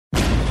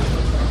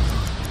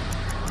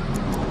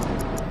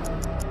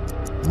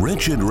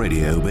Wretched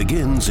Radio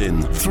begins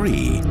in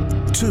 3,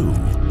 2,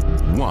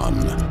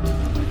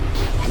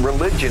 1.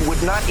 Religion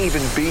would not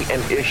even be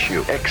an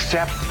issue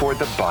except for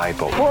the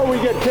Bible. Before we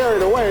get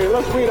carried away,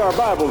 let's read our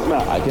Bibles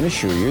now. I can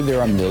assure you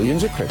there are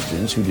millions of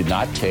Christians who did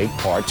not take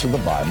parts of the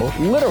Bible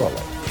literally.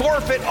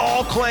 Forfeit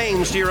all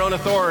claims to your own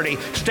authority.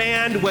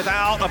 Stand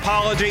without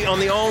apology on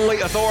the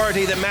only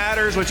authority that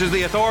matters, which is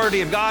the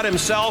authority of God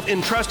Himself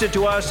entrusted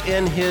to us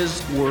in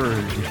His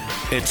Word.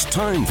 It's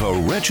time for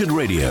Wretched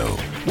Radio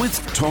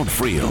with Todd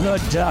Friel.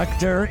 The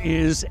doctor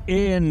is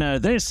in.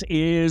 This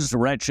is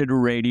Wretched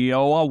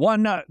Radio.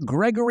 One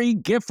Gregory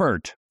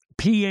Gifford,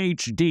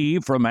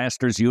 PhD from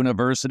Masters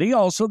University,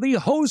 also the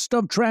host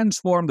of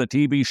Transform, the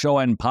TV show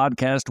and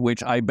podcast,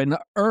 which I've been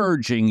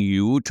urging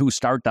you to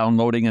start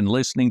downloading and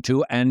listening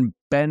to and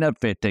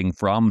benefiting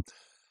from,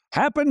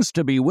 happens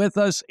to be with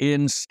us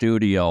in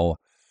studio.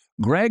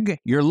 Greg,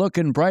 you're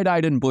looking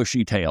bright-eyed and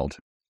bushy-tailed.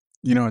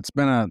 You know, it's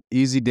been an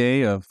easy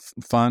day of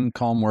fun,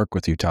 calm work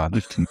with you,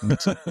 Todd.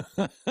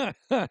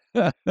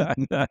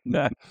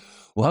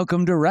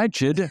 Welcome to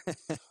Wretched.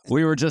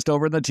 We were just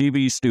over in the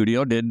TV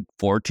studio, did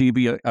 4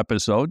 TV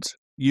episodes.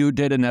 You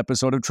did an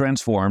episode of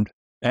Transformed,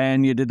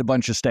 and you did a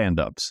bunch of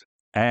stand-ups.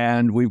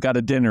 And we've got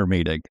a dinner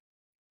meeting.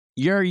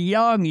 You're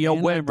young, you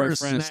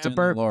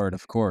whippersnapper. Lord,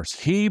 of course.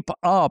 Keep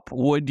up,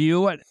 would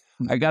you?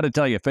 I got to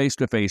tell you,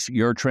 face-to-face,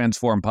 your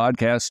Transform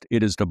podcast,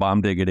 it is the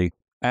bomb diggity.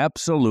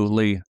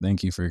 Absolutely.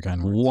 Thank you for your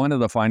kind words. One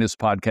of the finest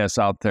podcasts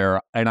out there.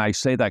 And I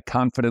say that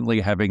confidently,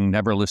 having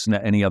never listened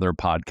to any other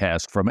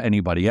podcast from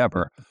anybody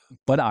ever.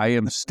 But I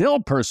am still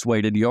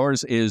persuaded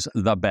yours is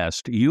the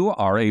best. You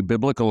are a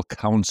biblical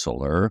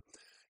counselor.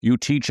 You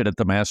teach it at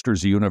the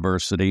Masters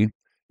University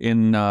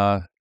in,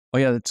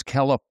 it's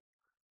California.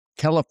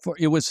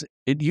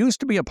 It used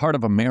to be a part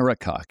of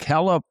America.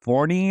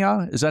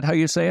 California? Is that how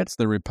you say it? It's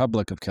the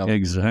Republic of California.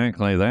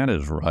 Exactly. That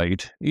is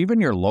right. Even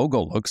your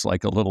logo looks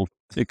like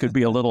it could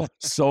be a little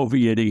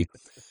Soviet-y.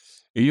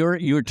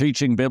 You're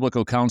teaching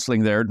biblical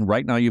counseling there.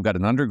 Right now you've got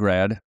an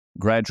undergrad,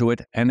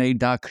 graduate, and a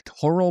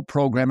doctoral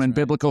program in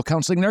biblical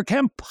counseling. There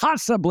can't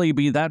possibly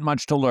be that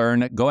much to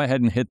learn. Go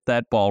ahead and hit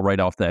that ball right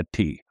off that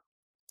tee.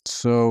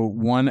 So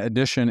one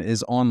edition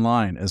is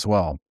online as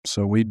well.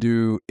 So we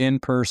do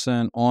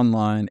in-person,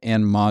 online,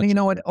 and modular. You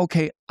know what?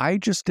 Okay, I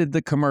just did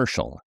the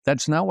commercial.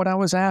 That's not what I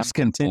was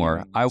asking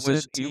for. I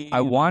just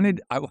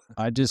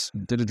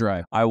did a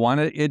drive.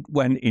 It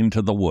went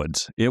into the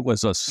woods. It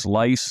was a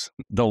slice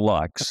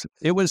deluxe.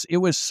 It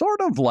was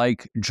sort of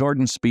like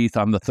Jordan Spieth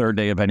on the third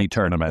day of any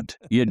tournament.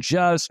 You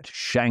just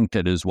shanked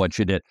it is what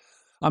you did.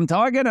 I'm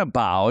talking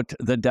about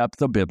the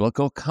depth of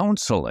biblical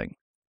counseling.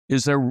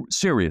 Is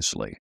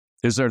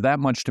there that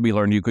much to be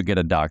learned you could get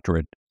a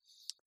doctorate?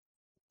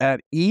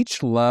 At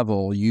each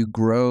level, you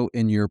grow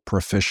in your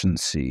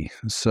proficiency.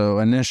 So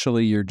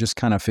initially, you're just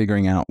kind of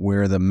figuring out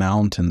where the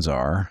mountains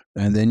are,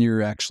 and then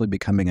you're actually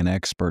becoming an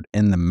expert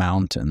in the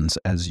mountains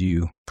as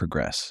you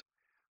progress.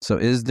 So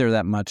is there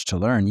that much to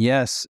learn?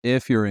 Yes,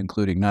 if you're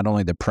including not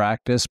only the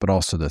practice, but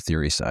also the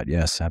theory side.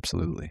 Yes,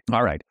 absolutely.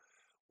 All right.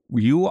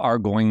 You are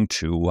going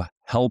to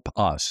help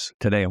us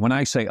today. And when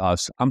I say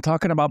us, I'm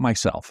talking about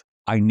myself.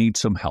 I need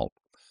some help.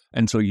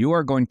 And so you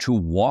are going to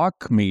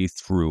walk me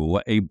through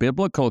a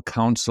biblical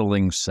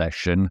counseling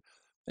session,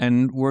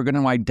 and we're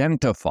going to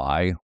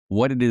identify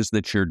what it is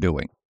that you're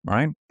doing,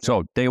 right? Yep.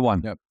 So day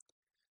one. Yep.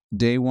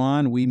 Day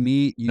one, we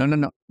meet. No.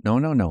 No. Oh,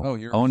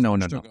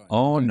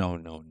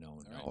 no.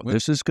 Right.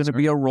 This is going to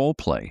be a role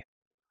play.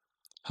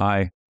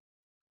 Hi.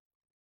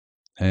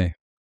 Hey.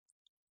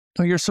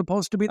 No, you're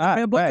supposed to be the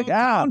biblical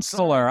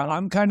counselor.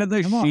 I'm kind of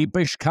the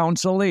sheepish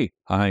counselee.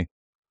 Hi.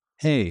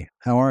 Hey,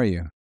 how are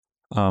you?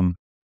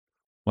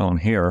 Well, I'm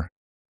here,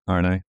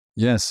 aren't I?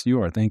 Yes,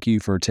 you are. Thank you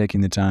for taking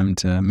the time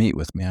to meet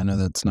with me. I know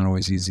that's not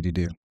always easy to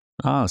do.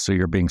 Ah, so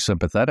you're being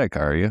sympathetic,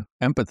 are you?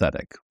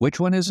 Empathetic. Which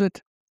one is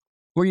it?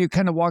 Were you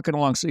kind of walking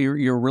along, so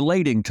you're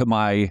relating to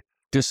my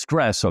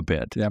distress a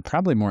bit? Yeah,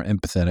 probably more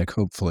empathetic,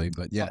 hopefully,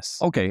 but yes.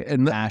 Okay.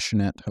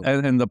 Passionate.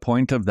 And the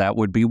point of that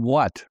would be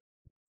what?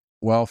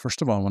 Well,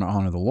 first of all, I want to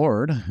honor the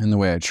Lord in the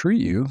way I treat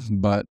you,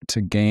 but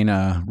to gain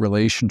a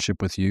relationship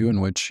with you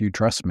in which you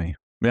trust me.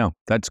 Yeah,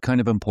 that's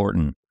kind of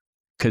important,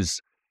 because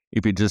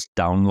if you just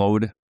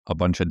download a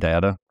bunch of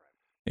data,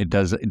 it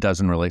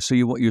doesn't relate. So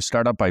you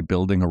start out by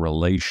building a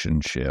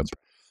relationship,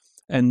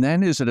 and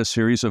then is it a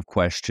series of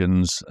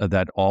questions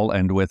that all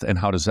end with, and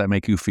how does that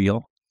make you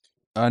feel?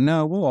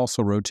 No, we'll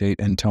also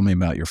rotate and tell me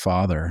about your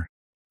father.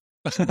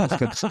 That's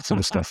good sort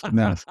of stuff.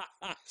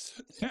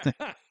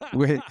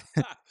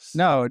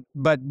 No,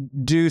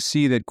 but do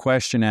see that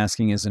question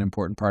asking is an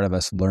important part of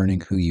us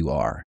learning who you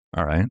are.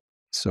 All right.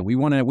 So we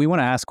want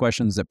to ask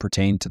questions that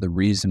pertain to the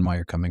reason why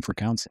you're coming for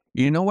counseling.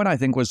 You know what I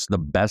think was the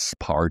best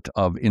part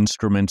of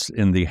Instruments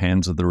in the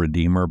Hands of the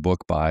Redeemer book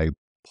by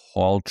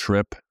Paul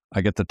Tripp?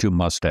 I get the two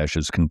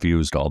mustaches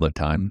confused all the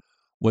time.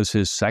 Was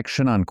his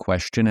section on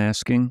question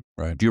asking?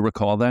 Right. Do you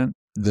recall that?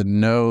 The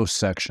no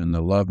section,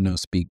 the love, no,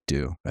 speak,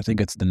 do. I think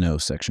it's the no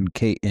section,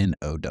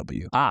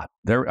 K-N-O-W.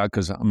 There,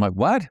 because I'm like,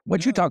 what?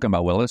 What you talking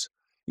about, Willis?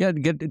 Yeah,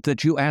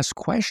 that you ask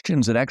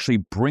questions that actually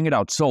bring it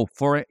out. So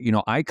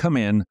I come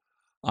in,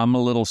 I'm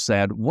a little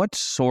sad. What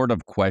sort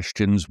of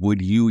questions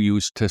would you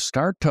use to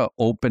start to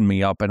open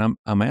me up? And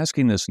I'm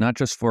asking this not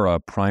just for a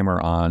primer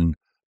on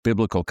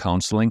biblical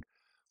counseling,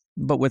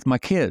 but with my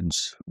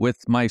kids, with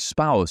my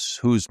spouse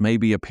who's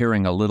maybe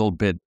appearing a little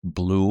bit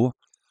blue.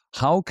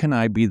 How can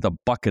I be the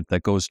bucket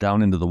that goes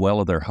down into the well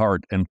of their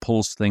heart and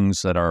pulls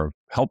things that are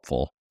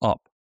helpful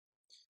up?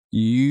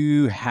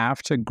 You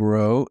have to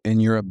grow in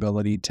your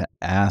ability to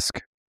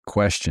ask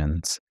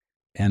questions,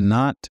 and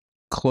not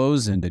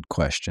close-ended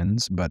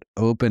questions, but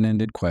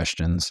open-ended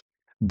questions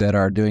that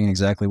are doing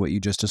exactly what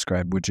you just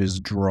described, which is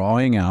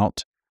drawing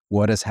out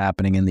what is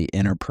happening in the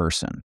inner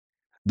person.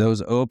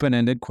 Those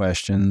open-ended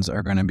questions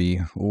are going to be,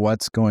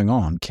 what's going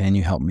on? Can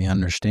you help me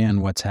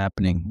understand what's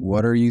happening?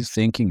 What are you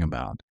thinking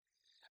about?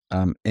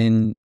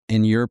 In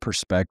your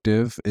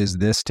perspective, is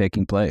this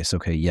taking place?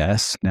 Okay,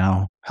 yes.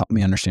 Now help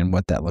me understand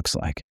what that looks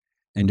like.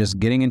 And just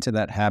getting into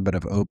that habit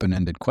of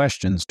open-ended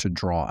questions to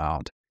draw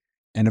out.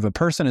 And if a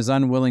person is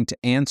unwilling to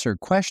answer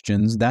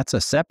questions, that's a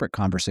separate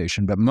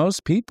conversation. But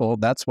most people,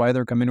 that's why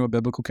they're coming to a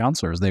biblical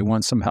counselor, is they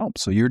want some help.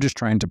 So you're just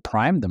trying to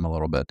prime them a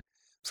little bit.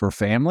 For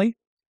family,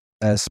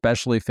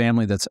 especially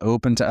family that's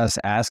open to us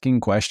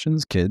asking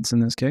questions, kids in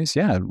this case,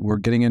 we're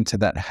getting into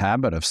that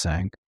habit of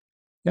saying,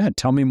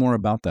 tell me more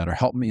about that, or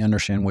help me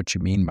understand what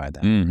you mean by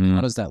that. Mm-hmm. How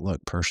does that look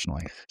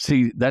personally?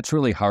 See, that's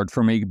really hard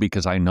for me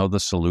because I know the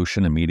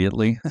solution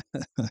immediately.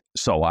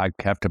 So I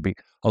have to be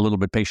a little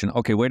bit patient.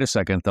 Okay, wait a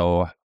second,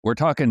 though. We're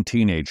talking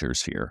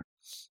teenagers here.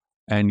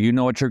 And you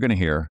know what you're going to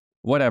hear.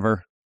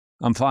 Whatever.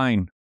 I'm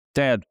fine.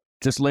 Dad,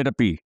 just let it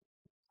be.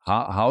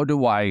 How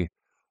do I...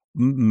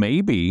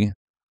 Maybe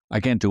I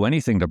can't do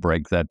anything to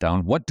break that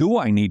down. What do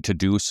I need to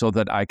do so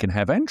that I can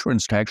have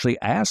entrance to actually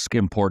ask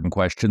important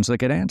questions that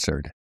get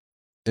answered?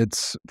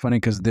 It's funny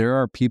because there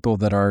are people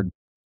that are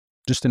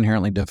just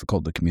inherently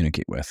difficult to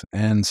communicate with.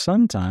 And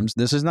sometimes,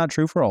 this is not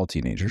true for all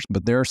teenagers,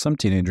 but there are some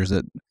teenagers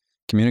that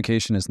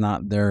communication is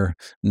not their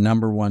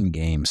number one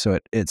game. So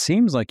it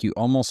seems like you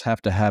almost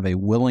have to have a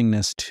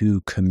willingness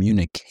to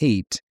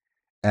communicate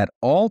at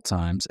all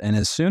times. And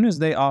as soon as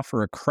they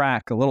offer a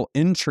crack, a little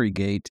entry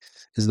gate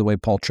is the way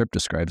Paul Tripp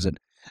describes it,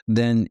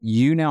 then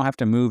you now have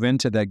to move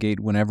into that gate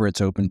whenever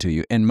it's open to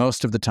you. And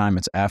most of the time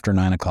it's after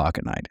 9:00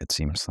 at night, it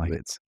seems like.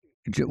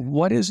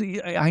 What is he?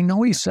 I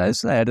know he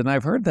says that, and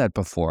I've heard that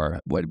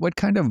before. What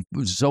kind of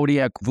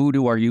zodiac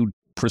voodoo are you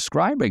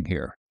prescribing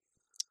here?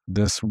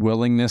 This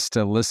willingness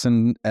to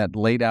listen at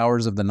late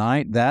hours of the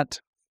night,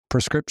 that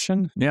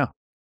prescription? Yeah.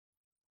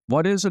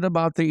 What is it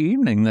about the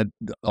evening that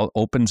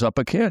opens up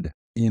a kid?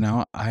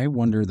 I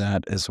wonder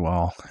that as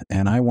well.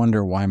 And I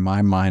wonder why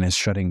my mind is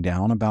shutting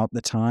down about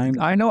the time.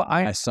 I know.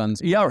 My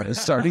son's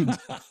is starting.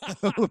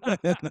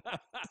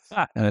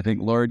 And I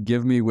think, Lord,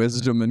 give me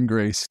wisdom and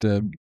grace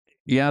to...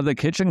 Yeah, the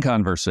kitchen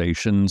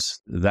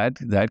conversations,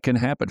 that can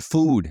happen.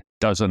 Food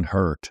doesn't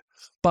hurt.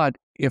 But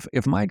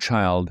if my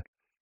child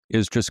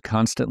is just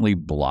constantly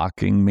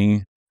blocking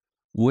me,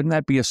 wouldn't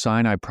that be a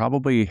sign I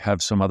probably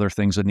have some other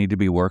things that need to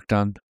be worked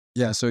on?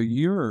 Yeah, so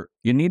you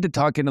need to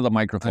talk into the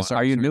microphone.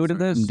 Are you new to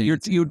this?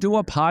 You do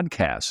a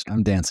podcast.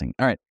 I'm dancing.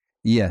 All right.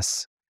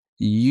 Yes.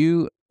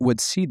 You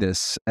would see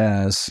this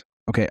as,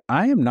 okay,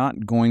 I am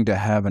not going to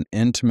have an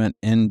intimate,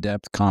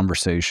 in-depth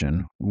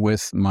conversation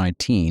with my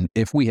teen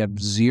if we have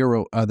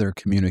zero other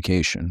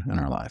communication in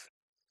our life.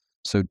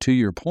 So to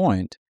your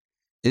point,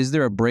 is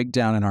there a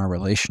breakdown in our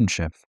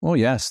relationship? Well,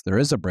 yes, there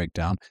is a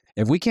breakdown.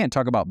 If we can't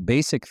talk about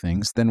basic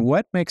things, then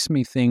what makes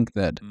me think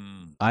that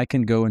I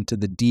can go into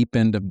the deep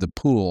end of the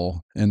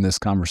pool in this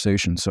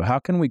conversation? So how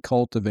can we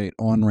cultivate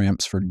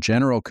on-ramps for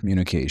general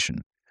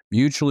communication,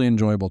 mutually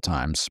enjoyable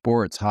times,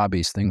 sports,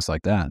 hobbies, things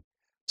like that,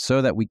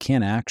 so that we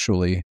can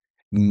actually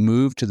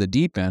move to the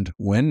deep end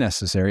when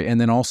necessary,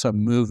 and then also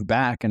move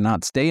back and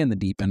not stay in the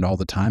deep end all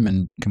the time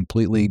and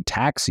completely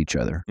tax each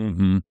other?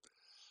 Mm-hmm.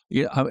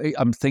 Yeah,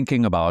 I'm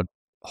thinking about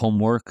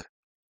homework,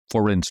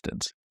 for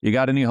instance. You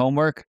got any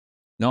homework?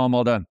 No, I'm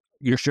all done.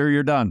 You're sure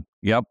you're done?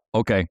 Yep.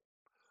 Okay.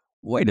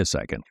 Wait a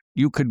second.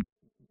 You could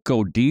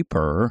go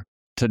deeper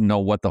to know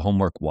what the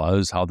homework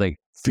was, how they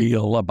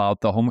feel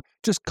about the homework,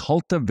 just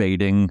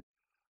cultivating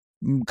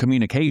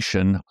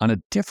communication on a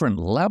different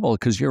level,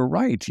 because you're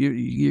right.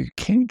 You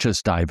can't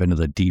just dive into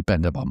the deep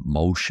end of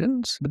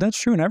emotions. But that's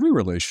true in every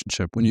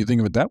relationship when you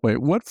think of it that way.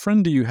 What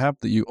friend do you have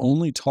that you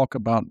only talk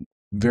about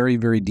very,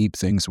 very deep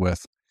things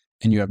with,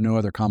 and you have no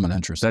other common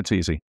interests? That's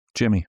easy.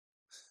 Jimmy.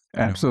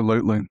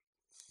 Absolutely.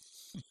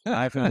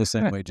 I feel the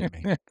same way,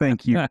 Jimmy.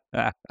 Thank you.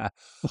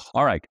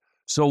 All right.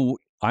 So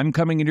I'm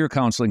coming into your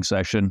counseling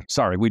session.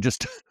 Sorry, we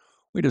just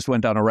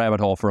went down a rabbit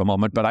hole for a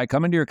moment, but I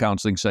come into your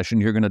counseling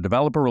session. You're going to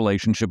develop a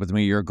relationship with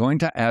me. You're going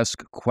to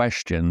ask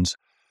questions.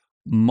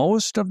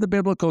 Most of the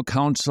biblical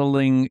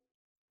counseling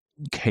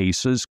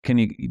cases,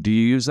 do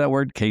you use that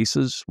word,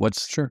 cases?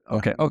 Sure.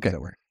 Okay.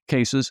 That word.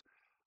 Cases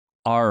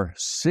are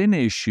sin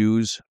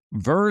issues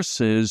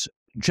versus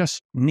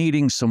just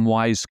needing some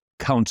wise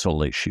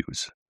counsel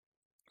issues.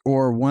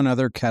 Or one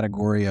other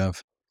category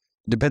of,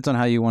 depends on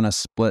how you want to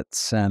split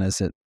sin. Is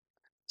it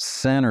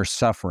sin or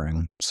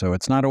suffering. So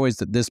it's not always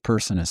that this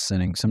person is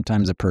sinning.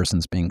 Sometimes a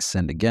person's being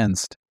sinned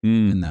against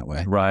in that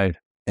way. Right.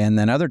 And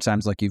then other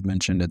times, like you've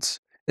mentioned, it's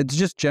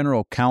just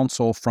general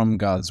counsel from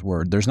God's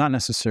word. There's not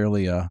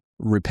necessarily a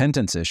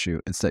repentance issue.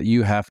 It's that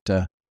you have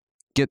to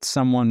get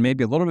someone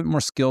maybe a little bit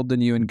more skilled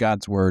than you in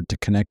God's word to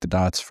connect the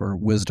dots for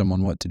wisdom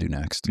on what to do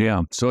next.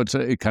 Yeah. So it's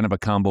a kind of a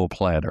combo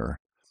platter.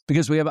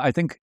 Because I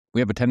think we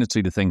have a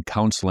tendency to think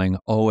counseling,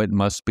 it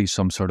must be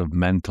some sort of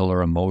mental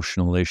or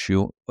emotional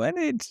issue. And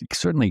it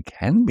certainly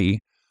can be,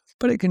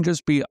 but it can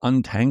just be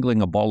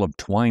untangling a ball of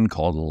twine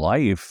called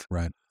life.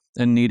 Right.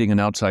 And needing an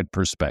outside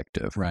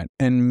perspective. Right.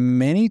 And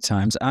many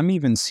times I'm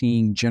even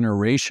seeing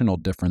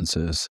generational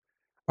differences.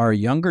 Our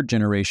younger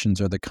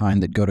generations are the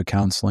kind that go to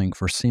counseling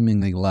for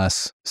seemingly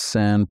less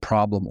sin,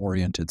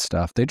 problem-oriented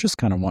stuff. They just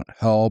kind of want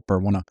help or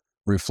want to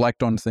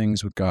reflect on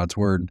things with God's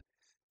word.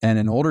 And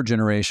an older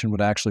generation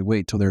would actually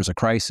wait till there's a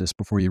crisis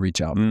before you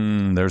reach out.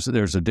 There's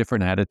a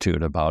different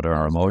attitude about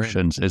our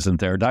emotions,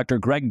 isn't there? Dr.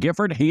 Greg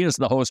Gifford, he is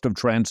the host of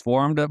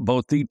Transformed,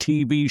 both the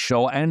TV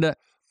show and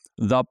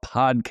the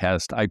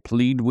podcast. I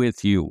plead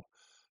with you,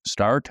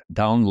 start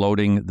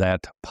downloading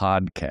that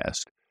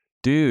podcast.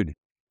 Dude,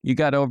 you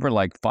got over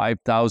like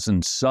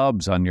 5,000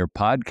 subs on your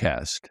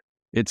podcast.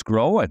 It's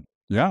growing.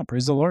 Yeah,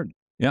 praise the Lord.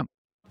 Yeah.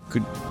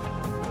 Could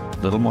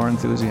little more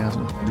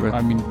enthusiasm.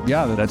 I mean,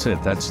 yeah, that's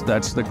it.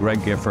 That's the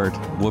Greg Gifford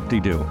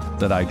whoop-de-doo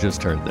that I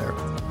just heard there.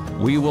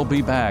 We will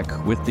be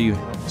back with the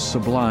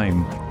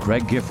sublime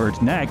Greg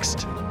Gifford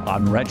next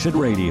on Wretched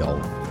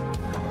Radio.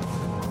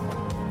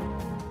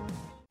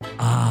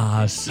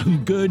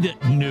 Some good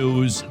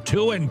news.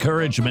 2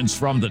 encouragements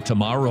from the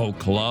Tomorrow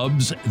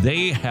Clubs.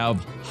 They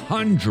have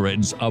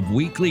hundreds of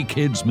weekly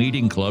kids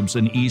meeting clubs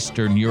in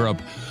Eastern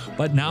Europe,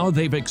 but now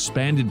they've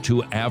expanded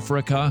to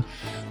Africa,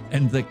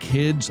 and the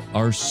kids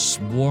are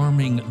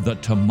swarming the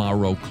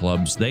Tomorrow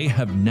Clubs. They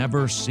have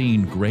never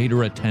seen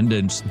greater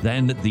attendance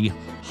than the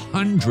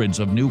hundreds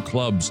of new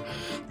clubs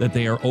that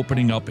they are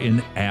opening up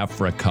in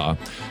Africa.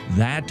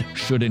 That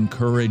should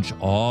encourage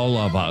all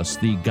of us.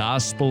 The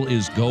gospel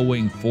is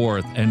going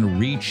forth and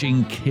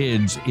reaching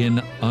kids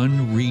in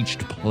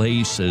unreached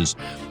places.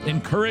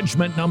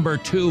 Encouragement number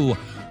 2,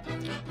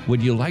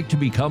 would you like to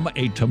become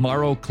a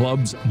Tomorrow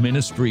Clubs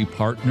ministry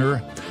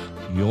partner?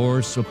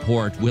 Your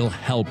support will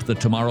help the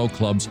Tomorrow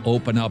Clubs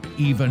open up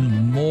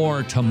even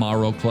more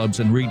Tomorrow Clubs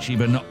and reach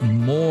even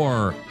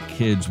more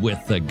kids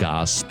with the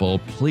gospel.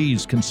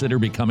 Please consider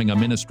becoming a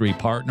ministry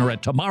partner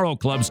at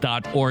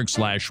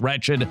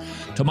tomorrowclubs.org/wretched,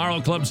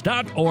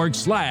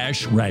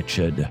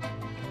 tomorrowclubs.org/wretched.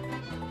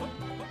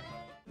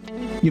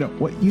 You know,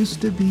 what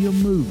used to be a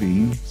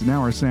movie is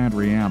now our sad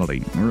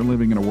reality. We're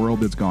living in a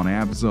world that's gone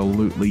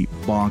absolutely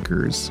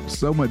bonkers.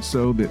 So much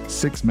so that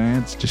 6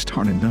 mads just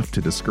aren't enough to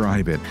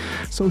describe it.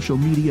 Social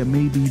media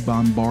may be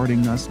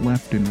bombarding us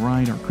left and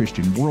right. Our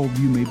Christian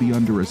worldview may be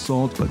under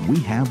assault, but we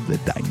have the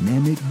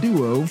dynamic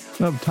duo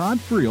of Todd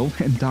Friel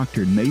and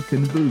Dr.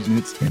 Nathan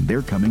Busenitz, and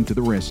they're coming to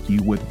the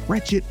rescue with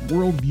Wretched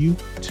Worldview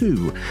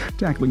 2,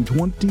 tackling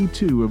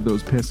 22 of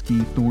those pesky,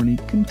 thorny,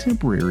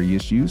 contemporary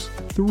issues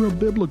through a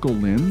biblical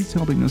lens,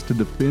 helping us to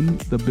defend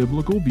the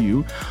biblical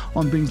view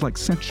on things like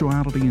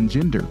sexuality and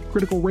gender,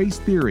 critical race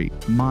theory,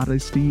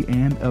 modesty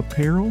and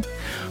apparel,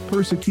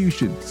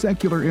 persecution,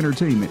 secular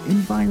entertainment,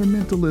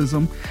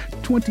 environmentalism,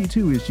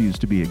 22 issues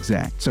to be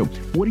exact. So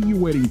what are you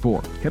waiting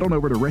for? Head on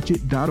over to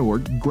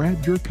wretched.org,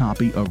 grab your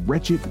copy of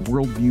Wretched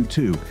Worldview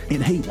 2.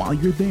 And hey, while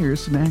you're there,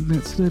 snag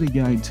that study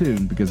guide too,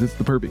 because it's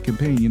the perfect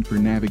companion for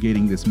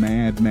navigating this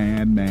mad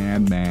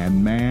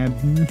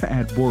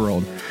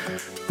world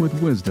with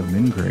wisdom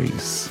and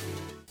grace.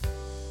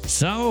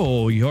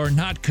 So, you're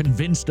not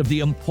convinced of the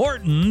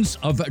importance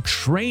of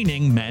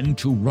training men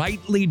to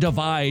rightly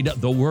divide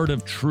the word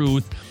of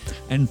truth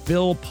and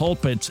fill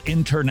pulpits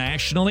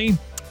internationally?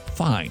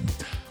 Fine.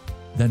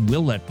 Then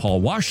we'll let Paul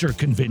Washer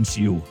convince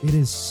you. It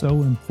is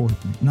so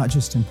important, not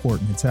just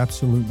important, it's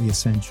absolutely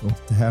essential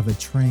to have a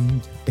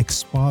trained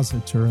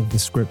expositor of the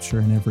Scripture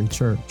in every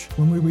church.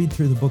 When we read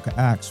through the book of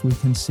Acts, we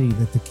can see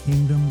that the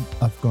kingdom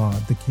of God,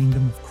 the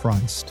kingdom of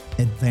Christ,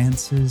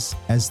 advances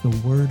as the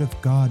Word of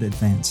God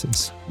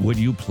advances. Would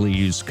you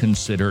please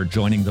consider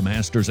joining the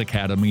Masters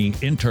Academy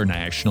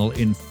International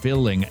in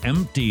filling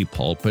empty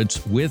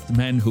pulpits with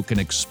men who can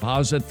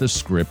exposit the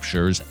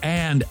Scriptures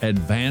and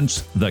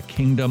advance the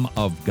kingdom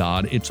of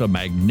God? It's a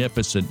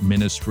magnificent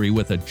ministry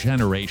with a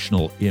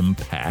generational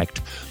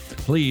impact.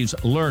 Please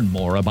learn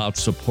more about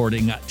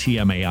supporting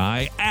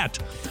TMAI at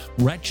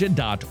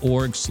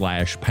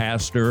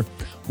wretched.org/pastor,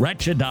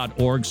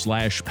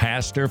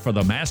 wretched.org/pastor for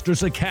the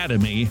Masters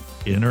Academy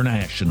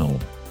International.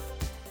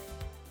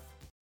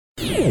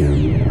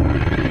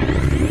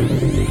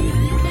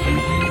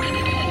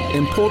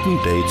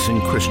 Important dates in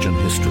Christian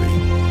history.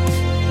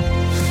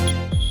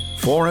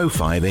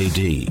 405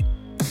 AD.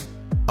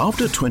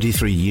 After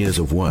 23 years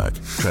of work,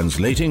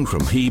 translating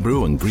from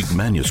Hebrew and Greek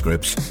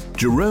manuscripts,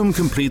 Jerome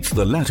completes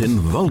the Latin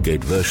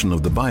Vulgate version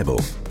of the Bible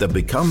that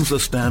becomes the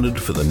standard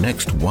for the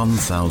next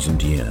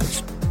 1,000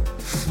 years.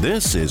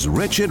 This is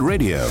Wretched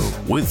Radio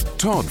with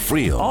Todd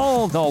Friel.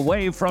 All the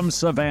way from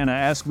Savannah.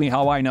 Ask me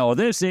how I know.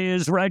 This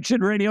is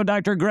Wretched Radio.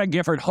 Dr. Greg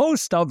Gifford,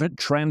 host of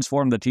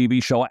Transform the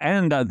TV show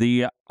and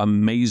the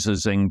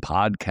Amazing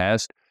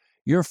podcast.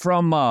 You're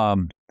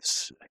from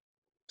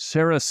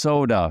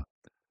Sarasota,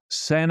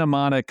 Santa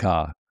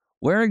Monica.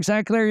 Where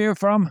exactly are you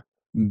from?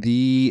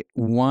 The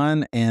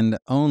one and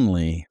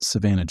only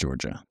Savannah,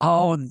 Georgia.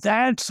 Oh,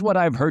 that's what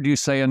I've heard you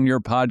say on your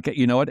podcast.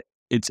 You know what?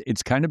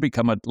 It's kind of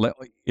become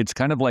it's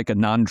kind of like a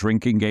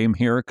non-drinking game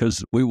here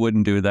because we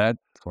wouldn't do that.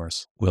 Of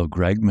course. Will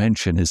Greg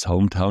mention his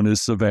hometown is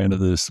Savannah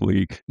this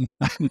week?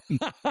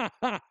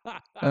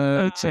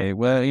 Okay.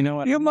 Well, you know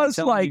what? You must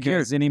like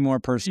any more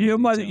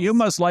personal you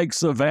must like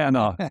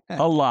Savannah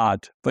a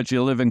lot, but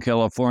you live in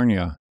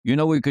California. You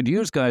know, we could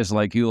use guys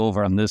like you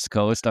over on this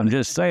coast. I'm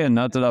just saying,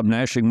 not that I'm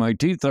gnashing my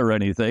teeth or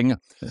anything.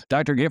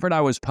 Dr. Gifford,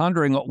 I was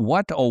pondering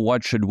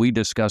what should we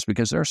discuss?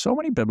 Because there are so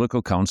many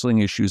biblical counseling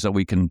issues that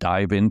we can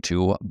dive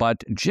into.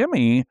 But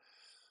Jimmy,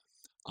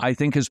 I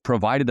think, has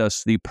provided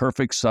us the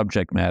perfect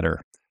subject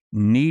matter.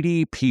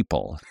 Needy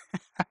people.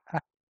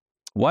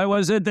 What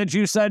was it that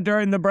you said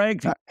during the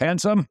break,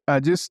 handsome? I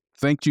just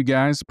thanked you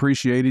guys.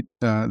 Appreciated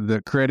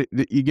the credit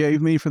that you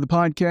gave me for the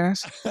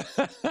podcast.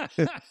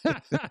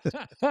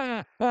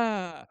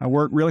 I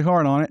worked really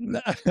hard on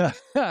it.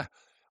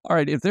 All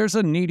right. If there's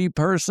a needy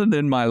person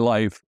in my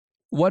life,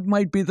 what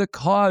might be the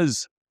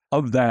cause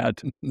of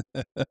that?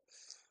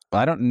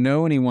 I don't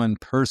know anyone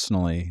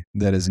personally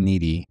that is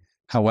needy.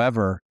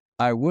 However,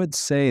 I would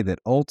say that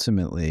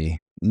ultimately,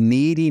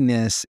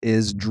 neediness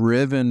is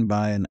driven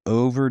by an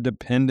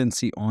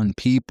over-dependency on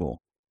people.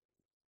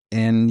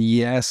 And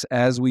yes,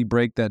 as we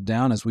break that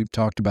down, as we've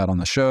talked about on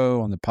the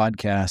show, on the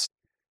podcast,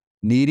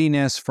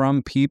 neediness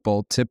from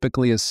people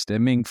typically is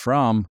stemming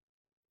from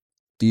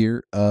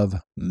fear of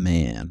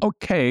man.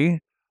 Okay.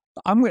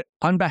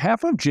 On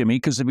behalf of Jimmy,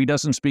 because if he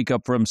doesn't speak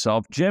up for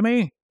himself,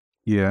 Jimmy,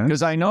 yeah,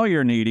 because I know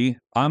you're needy,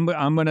 I'm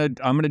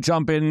gonna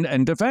jump in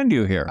and defend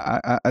you here.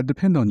 I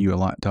depend on you a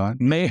lot, Todd.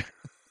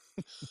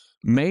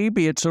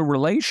 Maybe it's a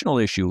relational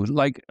issue.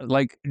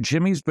 Like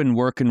Jimmy's been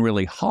working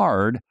really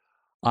hard.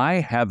 I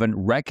haven't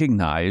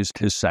recognized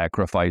his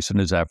sacrifice and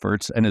his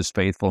efforts and his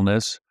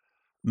faithfulness.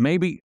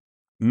 Maybe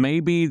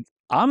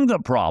I'm the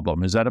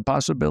problem. Is that a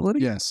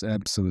possibility? Yes,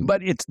 absolutely.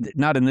 But it's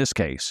not in this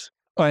case.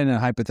 Oh, in a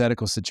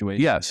hypothetical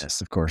situation.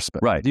 Yes, of course.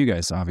 But right. You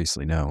guys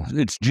obviously know.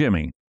 It's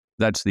Jimmy.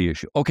 That's the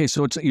issue. Okay,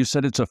 so you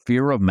said it's a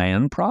fear of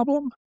man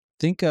problem?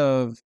 Think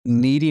of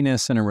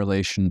neediness in a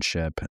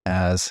relationship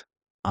as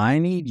I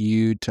need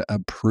you to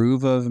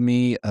approve of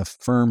me,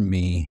 affirm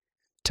me,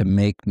 to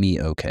make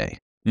me okay.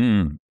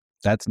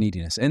 That's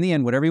neediness. In the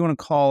end, whatever you want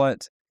to call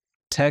it,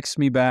 text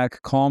me back,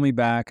 call me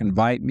back,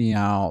 invite me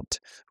out,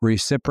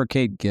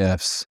 reciprocate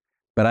gifts,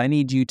 but I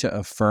need you to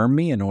affirm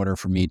me in order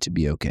for me to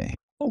be okay.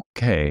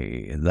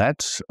 Okay,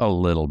 that's a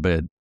little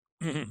bit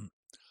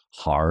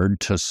hard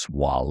to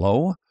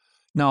swallow.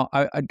 Now,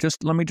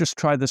 let me just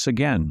try this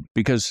again,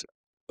 because,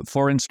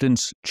 for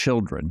instance,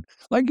 children,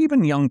 like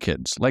even young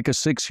kids, like a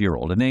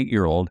 6-year-old, an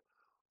 8-year-old,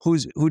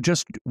 who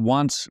just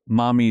wants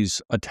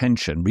mommy's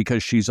attention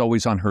because she's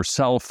always on her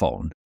cell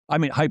phone. I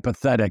mean,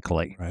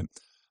 hypothetically. Right.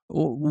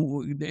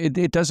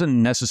 It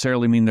doesn't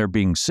necessarily mean they're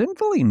being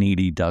sinfully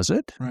needy, does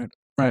it?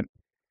 Right.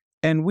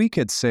 And we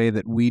could say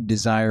that we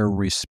desire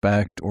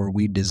respect, or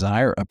we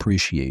desire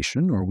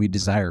appreciation, or we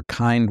desire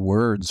kind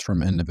words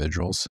from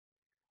individuals.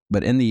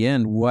 But in the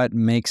end, what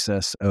makes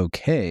us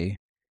okay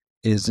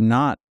is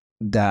not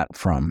that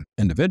from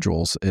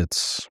individuals,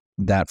 it's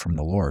that from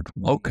the Lord.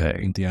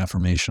 Okay. The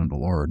affirmation of the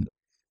Lord.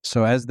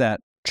 So as that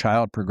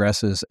child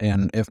progresses,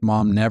 and if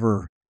mom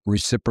never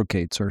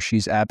reciprocates, or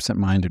she's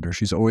absent-minded, or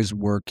she's always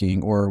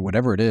working, or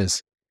whatever it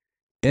is,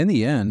 in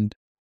the end,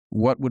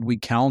 what would we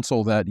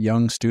counsel that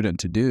young student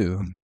to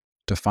do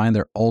to find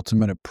their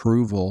ultimate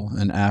approval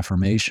and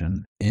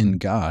affirmation in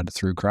God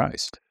through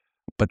Christ?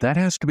 But that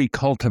has to be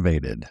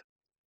cultivated,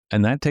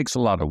 and that takes a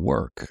lot of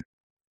work,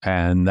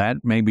 and that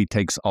maybe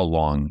takes a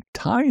long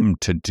time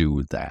to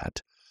do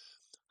that.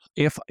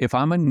 If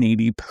I'm a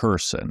needy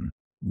person,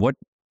 what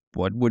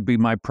would be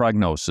my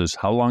prognosis?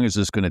 How long is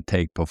this going to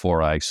take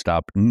before I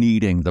stop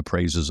needing the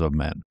praises of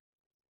men?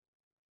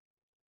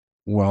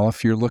 Well,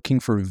 if you're looking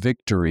for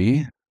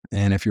victory,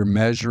 and if you're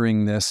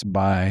measuring this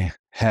by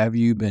have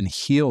you been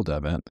healed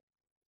of it,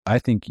 I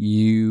think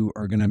you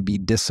are going to be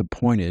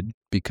disappointed,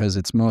 because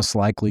it's most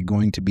likely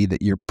going to be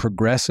that you're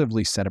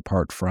progressively set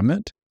apart from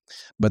it,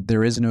 but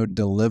there is no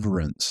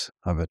deliverance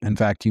of it. In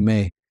fact, you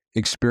may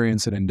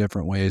experience it in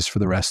different ways for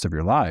the rest of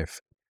your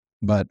life,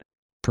 but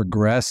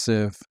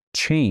progressive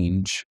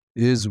change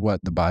is what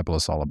the Bible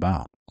is all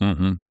about.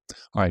 Mm-hmm.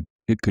 All right.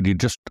 Could you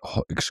just,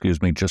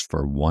 excuse me, just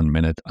for 1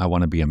 minute? I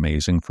want to be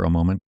amazing for a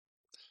moment.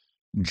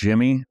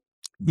 Jimmy,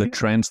 the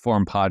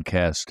Transform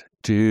podcast,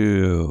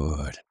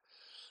 dude,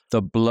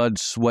 the blood,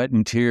 sweat,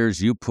 and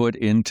tears you put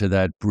into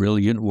that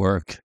brilliant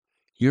work.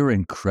 You're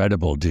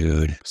incredible,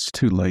 dude. It's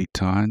too late,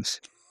 Todd.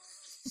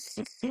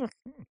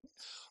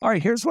 All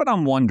right, here's what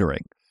I'm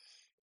wondering.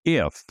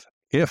 If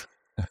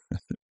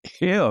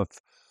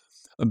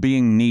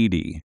being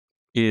needy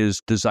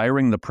is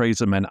desiring the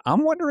praise of men.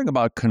 I'm wondering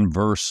about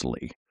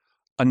conversely,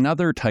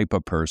 another type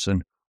of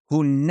person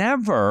who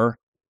never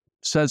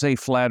says a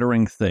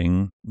flattering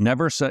thing,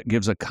 never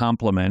gives a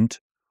compliment,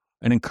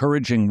 an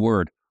encouraging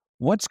word.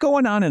 What's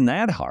going on in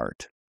that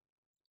heart?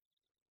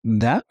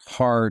 That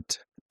heart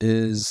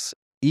is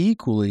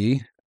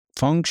equally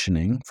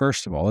functioning.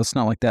 First of all, it's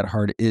not like that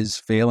heart is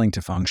failing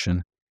to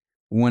function.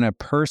 When a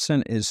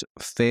person is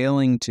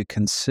failing to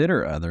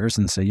consider others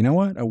and say, you know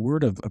what, a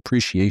word of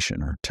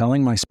appreciation, or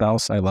telling my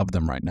spouse I love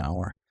them right now,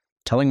 or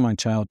telling my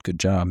child good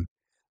job,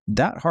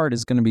 that heart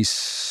is going to be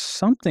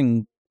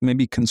something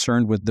maybe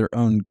concerned with their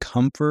own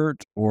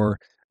comfort, or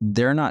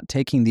they're not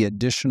taking the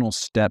additional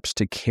steps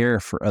to care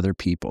for other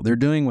people. They're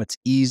doing what's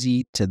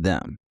easy to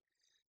them.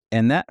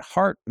 And that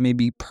heart may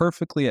be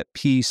perfectly at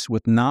peace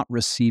with not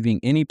receiving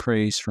any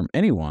praise from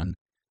anyone,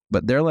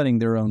 but they're letting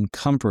their own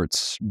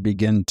comforts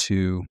begin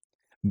to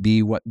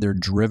be what they're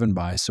driven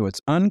by. So it's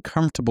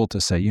uncomfortable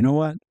to say, you know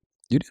what,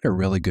 you did a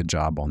really good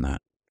job on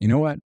that. You know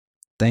what,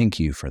 thank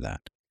you for that.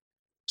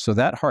 So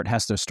that heart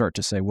has to start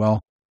to say,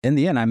 well, in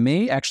the end, I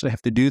may actually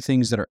have to do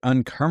things that are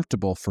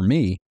uncomfortable for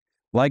me,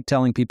 like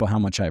telling people how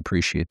much I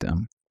appreciate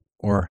them,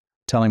 or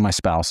telling my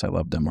spouse I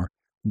love them, or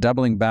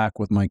doubling back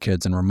with my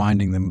kids and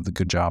reminding them of the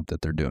good job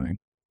that they're doing.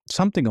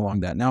 Something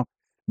along that. Now,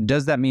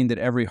 does that mean that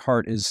every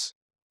heart is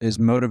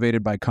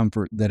motivated by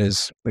comfort that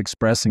is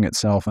expressing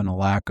itself in a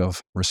lack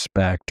of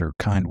respect or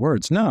kind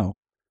words? No.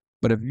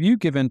 But if you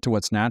give in to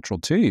what's natural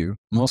to you,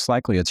 most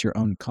likely it's your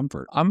own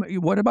comfort.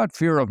 What about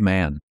fear of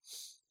man?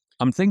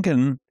 I'm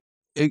thinking,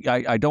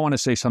 I don't want to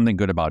say something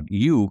good about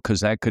you, because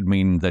that could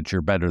mean that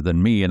you're better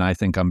than me and I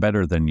think I'm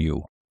better than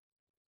you.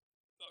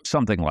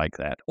 Something like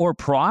that. Or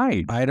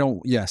pride. I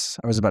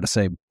was about to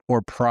say,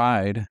 or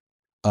pride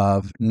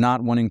of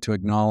not wanting to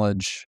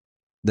acknowledge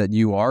that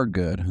you are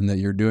good and that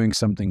you're doing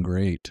something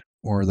great,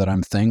 or that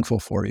I'm thankful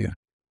for you,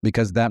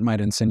 because that might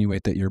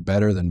insinuate that you're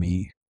better than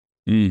me.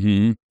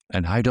 Mm-hmm.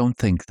 And I don't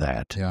think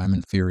that. Yeah, I'm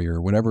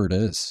inferior, whatever it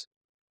is.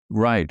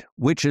 Right.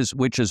 Which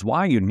is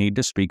why you need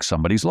to speak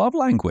somebody's love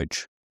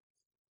language.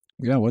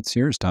 Yeah, what's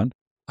yours, Todd?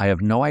 I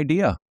have no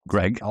idea,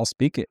 Greg. I'll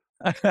speak it.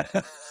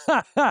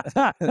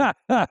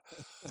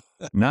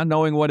 Not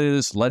knowing what it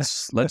is,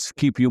 let's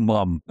keep you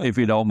mum, if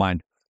you don't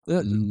mind.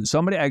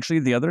 Somebody, actually,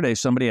 the other day,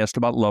 somebody asked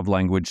about love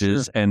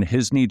languages and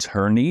his needs,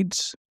 her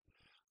needs.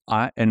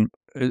 I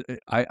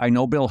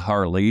know Bill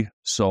Harley,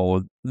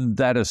 so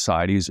that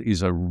aside,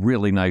 he's a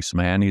really nice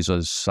man. He's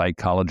a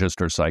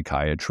psychologist or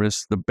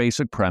psychiatrist. The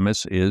basic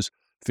premise is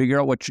figure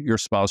out what your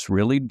spouse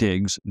really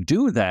digs,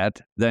 do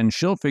that, then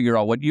she'll figure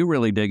out what you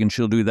really dig and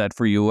she'll do that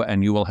for you,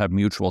 and you will have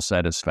mutual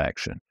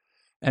satisfaction.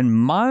 And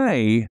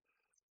my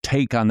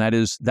take on that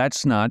is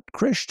that's not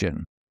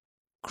Christian.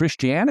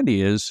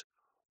 Christianity is,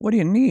 what do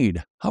you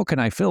need? How can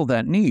I fill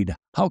that need?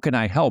 How can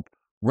I help?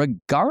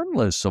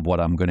 Regardless of what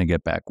I'm going to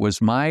get back.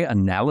 Was my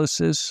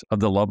analysis of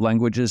the love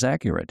languages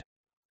accurate?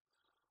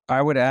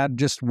 I would add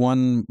just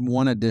one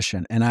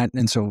addition,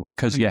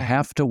 because you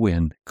have to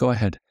win. Go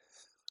ahead.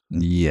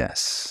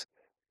 Yes.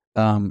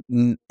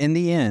 In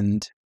the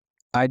end,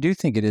 I do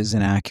think it is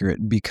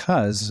inaccurate,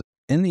 because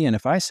in the end,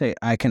 if I say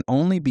I can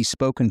only be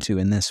spoken to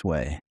in this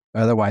way,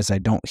 otherwise I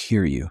don't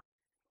hear you,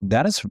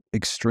 that is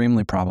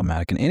extremely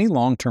problematic. And any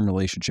long-term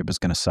relationship is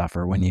going to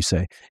suffer when you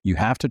say, you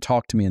have to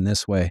talk to me in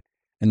this way,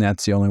 and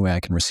that's the only way I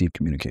can receive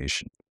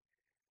communication.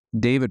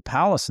 David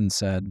Powlison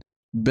said,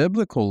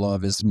 biblical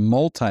love is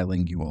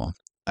multilingual.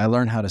 I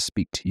learn how to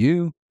speak to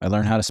you. I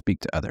learn how to speak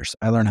to others.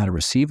 I learn how to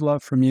receive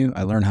love from you.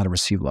 I learn how to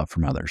receive love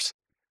from others.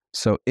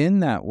 So in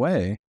that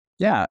way,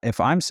 yeah, if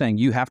I'm saying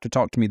you have to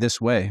talk to me this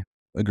way,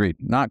 agreed,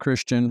 not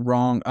Christian,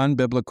 wrong,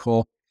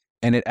 unbiblical,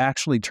 and it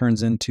actually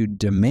turns into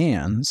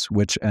demands,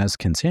 which, as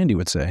Ken Sande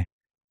would say,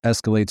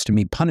 escalates to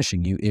me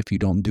punishing you if you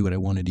don't do what I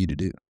wanted you to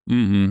do.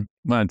 Mm-hmm.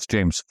 Well, it's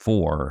James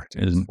 4.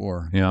 James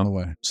 4. Yeah,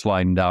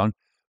 sliding down.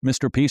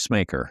 Mr.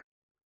 Peacemaker,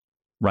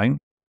 right?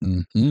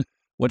 Mm-hmm.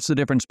 What's the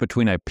difference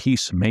between a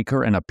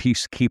peacemaker and a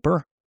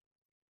peacekeeper?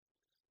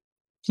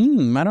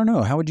 I don't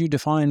know. How would you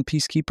define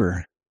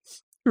peacekeeper?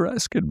 You're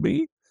asking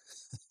me?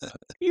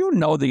 You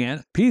know the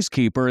answer.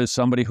 Peacekeeper is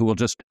somebody who will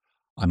just,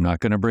 I'm not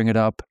going to bring it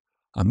up.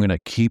 I'm going to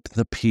keep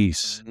the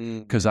peace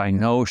because I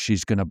know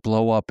she's going to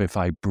blow up if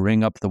I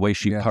bring up the way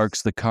she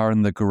parks the car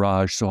in the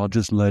garage, so I'll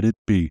just let it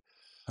be.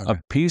 Okay.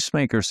 A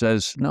peacemaker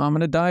says, no, I'm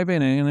going to dive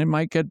in, and it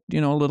might get, a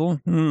little,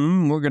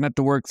 we're going to have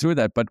to work through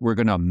that, but we're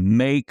going to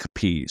make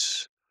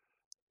peace.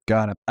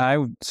 Got it.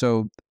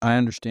 So I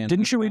understand.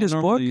 Didn't you read his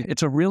book?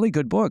 It's a really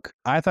good book.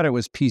 I thought it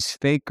was peace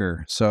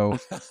faker. So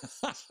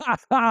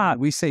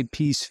we say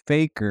peace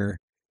faker.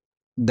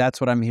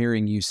 That's what I'm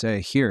hearing you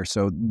say here.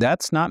 So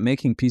that's not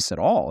making peace at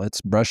all.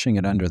 It's brushing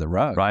it under the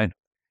rug. Right.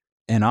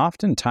 And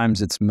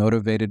oftentimes it's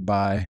motivated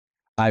by,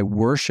 I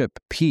worship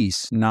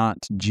peace, not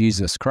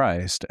Jesus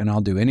Christ, and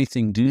I'll do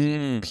anything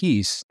to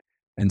peace,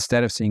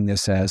 instead of seeing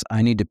this as,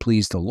 I need to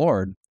please the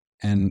Lord.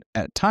 And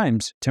at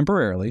times,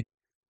 temporarily,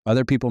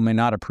 other people may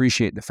not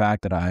appreciate the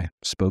fact that I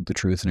spoke the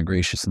truth in a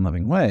gracious and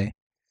loving way.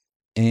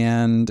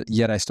 and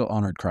yet I still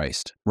honored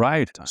Christ.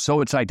 Right.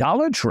 So it's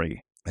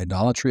idolatry.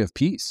 Idolatry of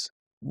peace.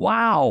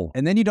 Wow.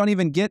 And then you don't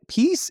even get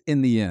peace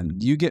in the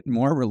end. You get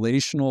more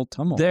relational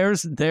tumult.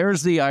 There's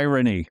the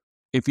irony.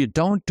 If you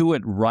don't do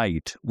it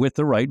right with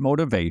the right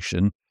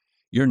motivation,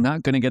 you're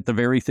not going to get the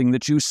very thing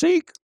that you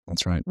seek.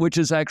 That's right. Which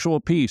is actual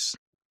peace.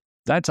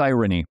 That's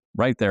irony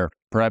right there.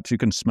 Perhaps you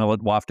can smell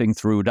it wafting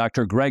through.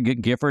 Dr.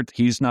 Greg Gifford,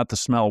 he's not the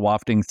smell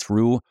wafting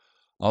through,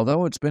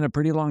 although it's been a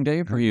pretty long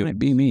day for you. It might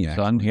be me,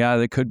 actually. Son. Yeah,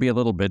 it could be a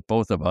little bit,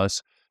 both of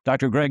us.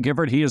 Dr. Greg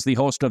Gifford, he is the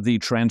host of the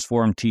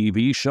Transform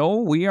TV show.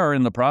 We are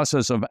in the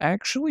process of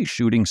actually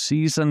shooting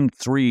season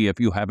 3, if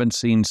you haven't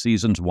seen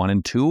seasons 1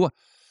 and 2,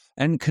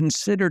 and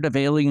considered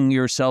availing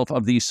yourself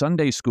of the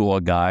Sunday School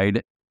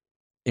Guide.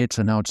 It's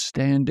an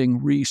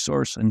outstanding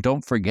resource. And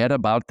don't forget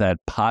about that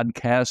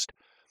podcast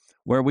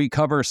where we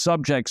cover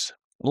subjects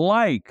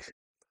like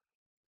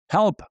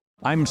help,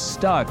 I'm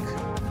stuck,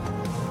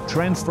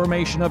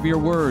 transformation of your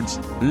words,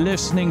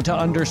 listening to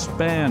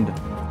understand,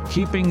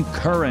 keeping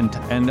current,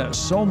 and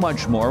so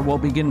much more. We'll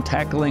begin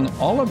tackling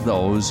all of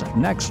those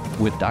next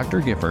with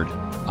Dr. Gifford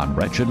on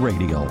Wretched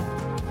Radio.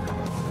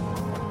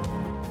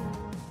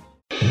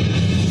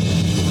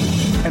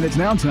 And it's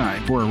now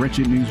time for a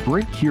Wretched News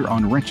Break here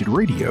on Wretched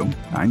Radio.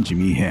 I'm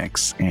Jimmy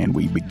Hicks, and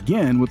we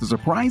begin with a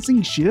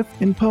surprising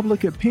shift in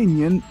public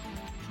opinion.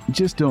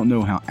 Just don't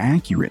know how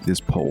accurate this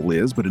poll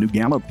is, but a new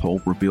Gallup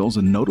poll reveals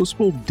a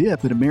noticeable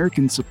dip in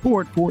American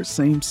support for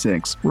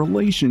same-sex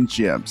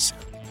relationships.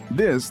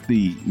 This,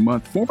 the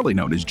month formerly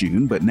known as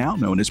June, but now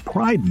known as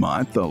Pride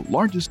Month, the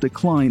largest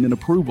decline in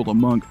approval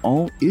among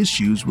all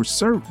issues was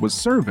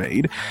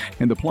surveyed,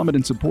 and the plummet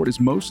in support is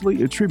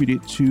mostly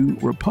attributed to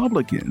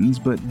Republicans,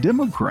 but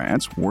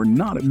Democrats were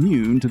not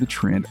immune to the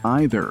trend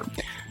either.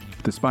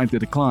 Despite the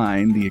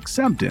decline, the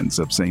acceptance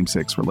of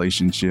same-sex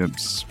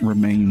relationships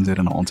remains at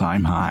an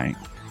all-time high.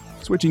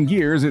 Switching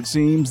gears, it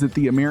seems that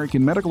the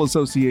American Medical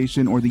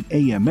Association, or the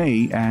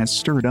AMA, has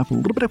stirred up a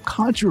little bit of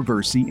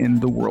controversy in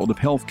the world of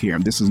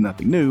healthcare. This is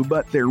nothing new,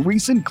 but their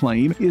recent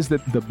claim is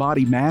that the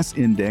body mass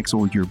index,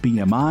 or your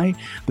BMI,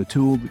 the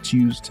tool that's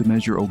used to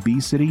measure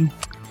obesity,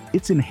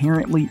 it's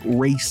inherently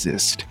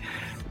racist.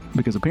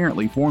 Because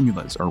apparently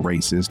formulas are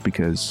racist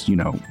because,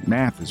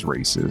 math is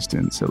racist,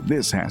 and so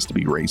this has to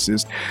be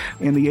racist.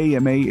 And the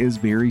AMA is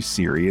very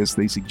serious.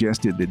 They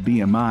suggested that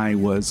BMI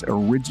was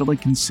originally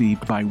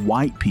conceived by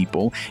white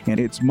people, and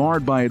it's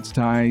marred by its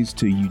ties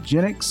to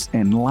eugenics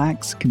and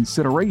lacks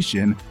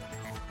consideration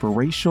for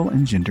racial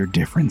and gender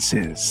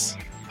differences.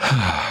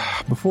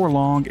 Before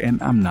long,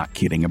 and I'm not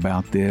kidding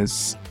about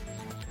this,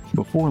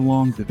 before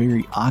long, the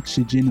very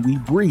oxygen we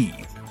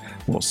breathe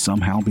will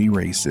somehow be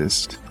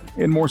racist.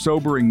 In more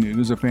sobering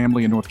news, a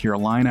family in North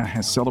Carolina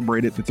has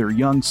celebrated that their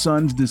young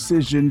son's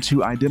decision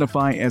to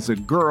identify as a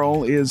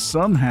girl is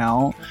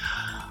somehow,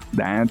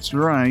 that's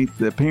right,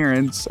 the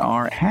parents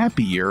are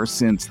happier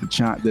since the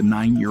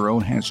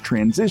 9-year-old has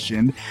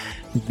transitioned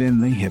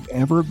than they have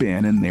ever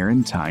been in their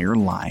entire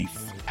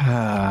life.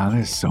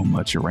 There's so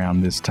much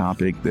around this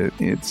topic that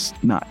it's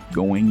not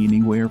going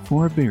anywhere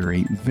for a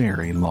very,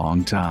 very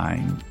long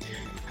time.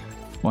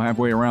 Well,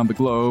 halfway around the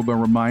globe, a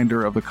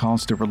reminder of the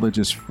cost of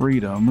religious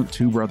freedom.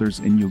 2 brothers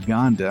in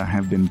Uganda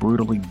have been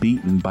brutally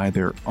beaten by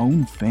their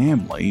own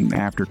family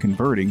after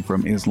converting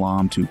from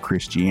Islam to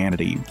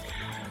Christianity.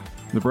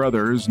 The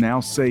brothers, now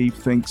safe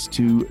thanks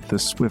to the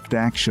swift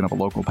action of a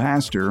local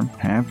pastor,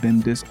 have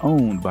been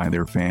disowned by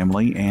their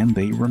family and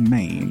they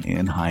remain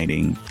in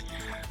hiding.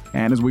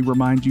 And as we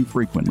remind you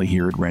frequently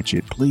here at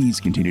Wretched, please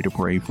continue to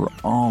pray for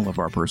all of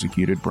our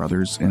persecuted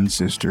brothers and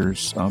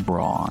sisters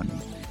abroad.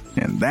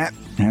 And that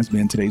has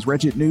been today's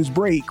Wretched News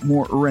Break.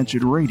 More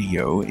Wretched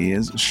Radio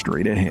is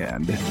straight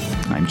ahead.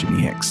 I'm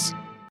Jimmy Hicks.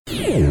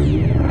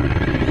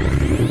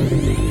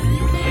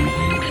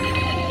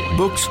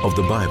 Books of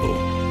the Bible.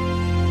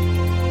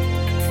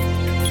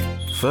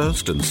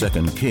 1st and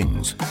 2nd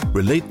Kings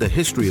relate the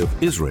history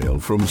of Israel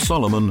from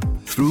Solomon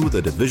through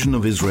the division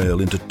of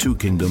Israel into 2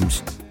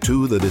 kingdoms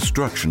to the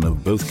destruction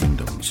of both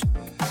kingdoms.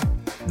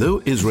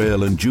 Though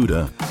Israel and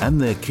Judah and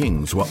their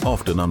kings were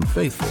often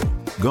unfaithful,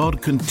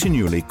 God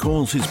continually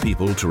calls his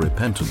people to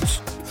repentance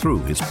through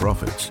his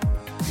prophets.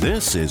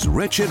 This is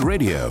Wretched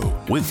Radio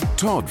with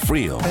Todd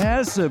Friel.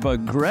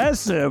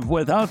 Passive-aggressive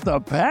without the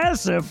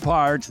passive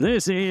part.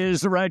 This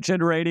is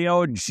Wretched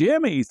Radio.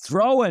 Jimmy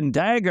throwing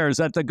daggers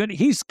at the good.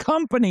 He's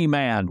company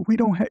man.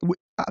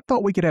 I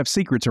thought we could have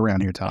secrets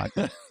around here, Todd.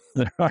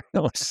 There are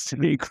no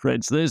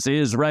secrets. This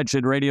is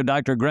Wretched Radio.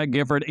 Dr. Greg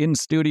Gifford in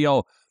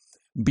studio,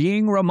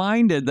 being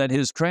reminded that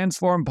his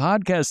Transform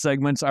podcast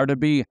segments are to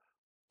be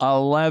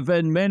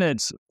 11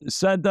 minutes,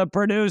 said the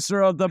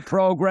producer of the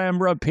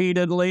program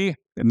repeatedly.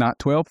 Not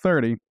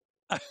 12:30.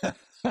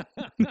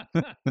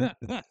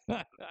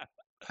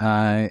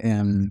 I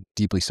am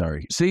deeply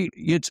sorry. See,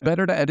 it's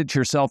better to edit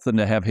yourself than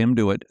to have him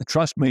do it.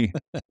 Trust me.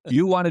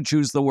 You want to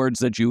choose the words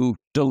that you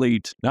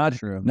delete, not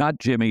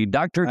Jimmy.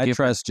 Dr. I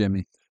trust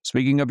Jimmy.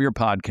 Speaking of your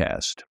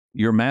podcast,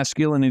 your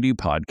masculinity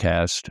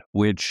podcast,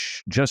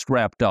 which just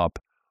wrapped up,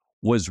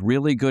 was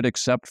really good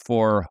except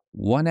for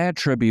one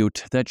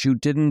attribute that you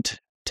didn't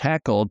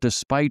tackle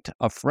despite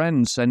a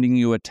friend sending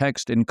you a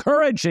text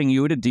encouraging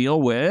you to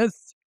deal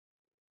with?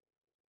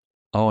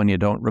 Oh, and you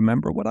don't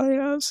remember what I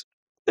asked?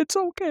 It's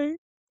okay.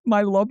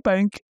 My love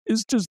bank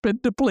has just been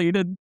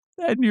depleted,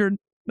 and you're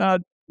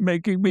not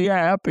making me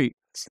happy.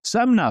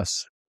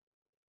 Semnos.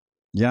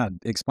 Yeah,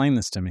 explain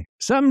this to me.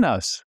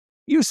 Semnos.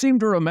 You seem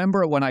to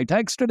remember it when I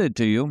texted it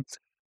to you.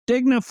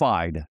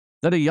 Dignified.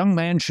 That a young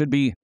man should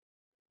be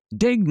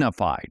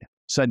dignified,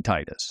 said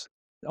Titus.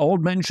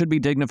 Old men should be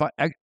dignified.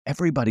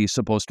 Everybody's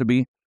supposed to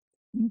be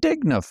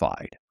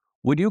dignified.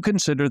 Would you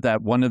consider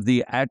that one of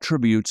the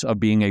attributes of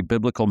being a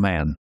biblical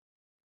man?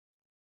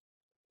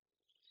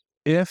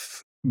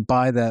 If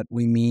by that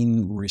we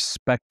mean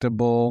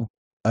respectable,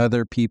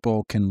 other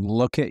people can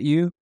look at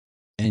you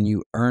and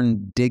you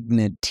earn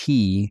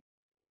dignity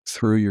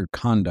through your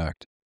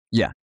conduct,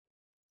 yeah.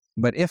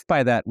 But if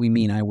by that we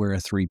mean I wear a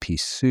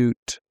 3-piece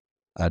suit,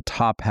 a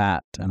top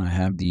hat, and I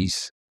have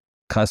these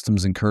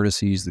customs and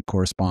courtesies that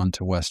correspond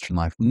to Western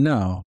life,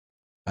 no,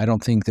 I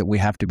don't think that we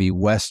have to be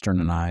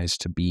Westernized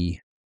to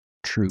be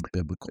true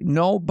biblical.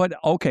 No, but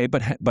okay,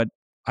 but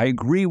I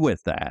agree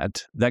with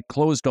that. That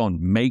clothes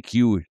don't make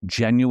you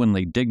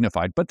genuinely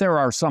dignified, but there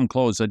are some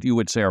clothes that you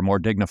would say are more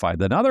dignified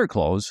than other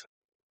clothes.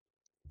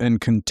 And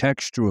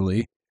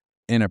contextually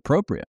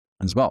inappropriate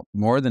as well.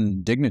 More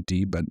than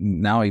dignity, but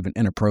now even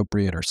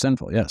inappropriate or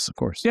sinful. Yes, of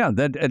course. Yeah,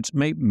 that it's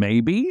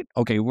maybe,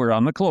 okay, we're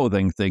on the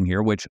clothing thing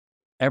here, which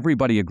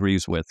everybody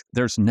agrees with.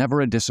 There's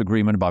never a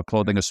disagreement about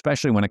clothing,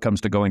 especially when it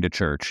comes to going to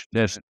church.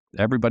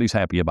 Everybody's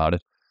happy about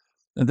it.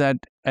 That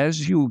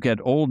as you get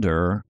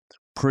older,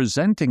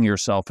 presenting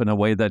yourself in a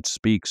way that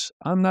speaks,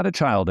 I'm not a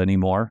child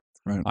anymore.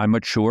 Right. I'm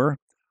mature.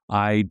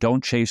 I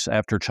don't chase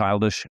after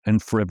childish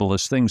and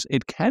frivolous things.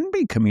 It can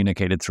be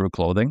communicated through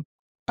clothing.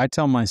 I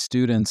tell my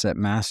students at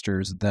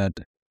Masters that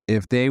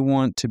if they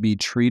want to be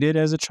treated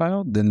as a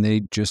child, then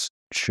they just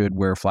should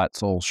wear flat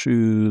sole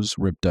shoes,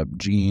 ripped up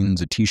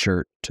jeans, a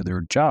t-shirt to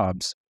their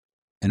jobs.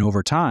 And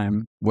over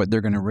time, what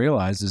they're going to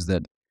realize is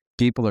that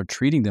people are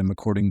treating them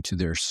according to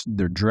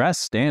their dress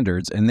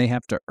standards, and they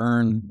have to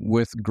earn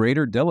with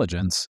greater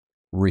diligence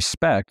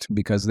respect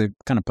because they've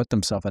kind of put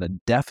themselves at a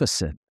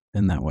deficit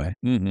in that way.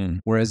 Mm-hmm.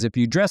 Whereas if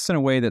you dress in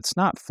a way that's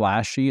not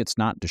flashy, it's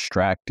not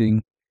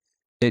distracting,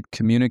 it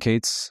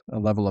communicates a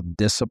level of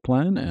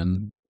discipline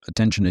and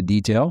attention to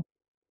detail,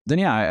 then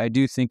yeah, I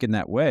do think in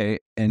that way,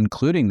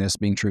 including this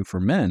being true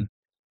for men,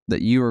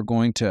 that you are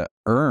going to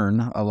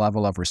earn a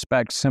level of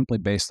respect simply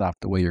based off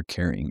the way you're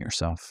carrying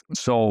yourself.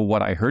 So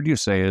what I heard you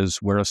say is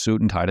wear a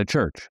suit and tie to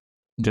church.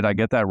 Did I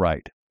get that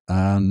right?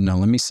 No,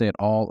 let me say it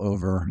all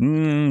over.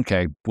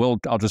 Okay,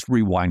 I'll just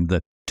rewind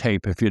the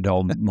tape if you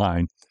don't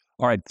mind.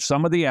 All right,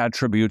 some of the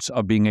attributes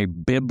of being a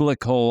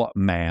biblical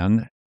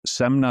man,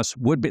 Semnos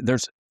would be,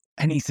 there's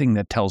anything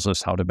that tells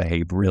us how to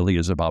behave really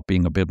is about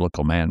being a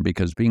biblical man,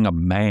 because being a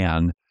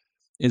man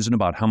isn't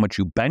about how much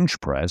you bench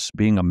press.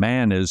 Being a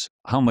man is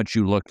how much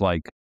you look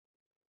like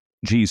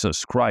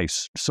Jesus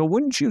Christ. So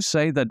wouldn't you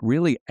say that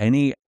really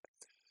any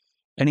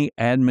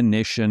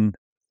admonition,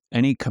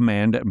 any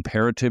command,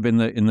 imperative in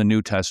the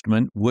New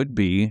Testament would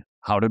be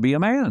how to be a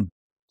man?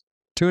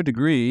 To a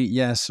degree,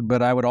 yes,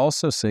 but I would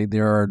also say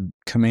there are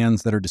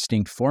commands that are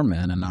distinct for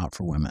men and not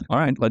for women. All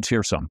right, let's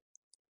hear some.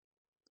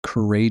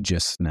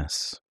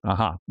 Courageousness.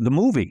 Aha, the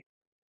movie.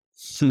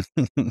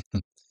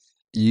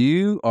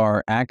 You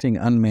are acting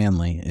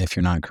unmanly if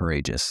you're not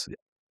courageous.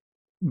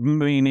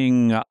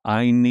 Meaning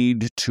I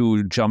need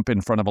to jump in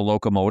front of a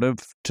locomotive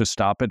to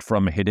stop it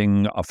from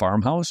hitting a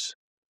farmhouse?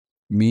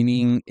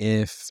 Meaning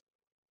if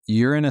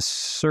you're in a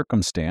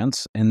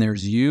circumstance and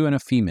there's you and a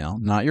female,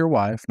 not your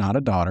wife, not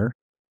a daughter,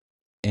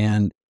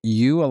 and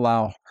you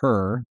allow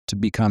her to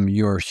become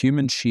your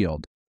human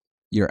shield,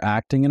 you're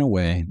acting in a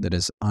way that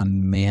is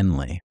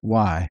unmanly.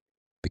 Why?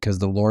 Because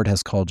the Lord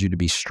has called you to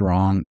be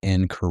strong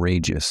and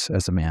courageous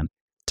as a man.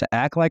 To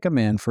act like a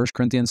man, 1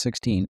 Corinthians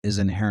 16, is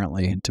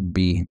inherently to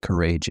be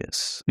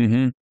courageous.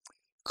 Mm-hmm.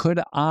 Could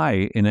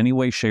I, in any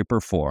way, shape, or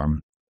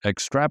form,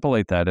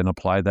 extrapolate that and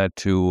apply that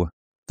to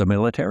the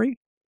military?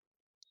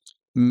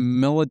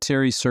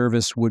 Military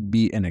service would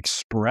be an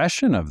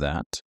expression of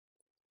that.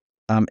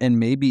 And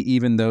maybe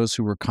even those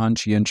who were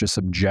conscientious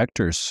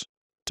objectors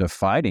to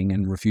fighting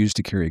and refused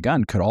to carry a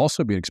gun could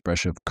also be an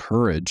expression of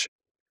courage,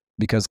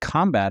 because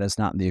combat is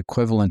not the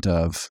equivalent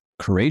of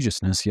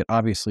courageousness, yet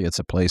obviously it's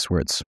a place where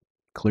it's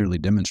clearly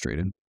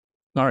demonstrated.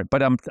 All right,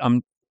 but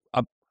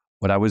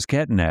what I was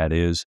getting at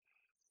is,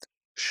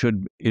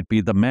 should it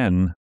be the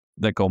men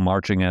that go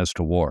marching as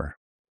to war?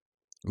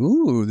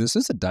 Ooh, this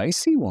is a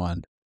dicey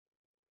one.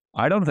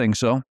 I don't think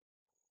so.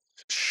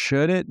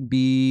 Should it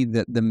be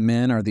that the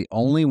men are the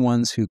only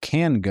ones who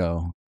can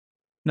go?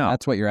 No.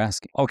 That's what you're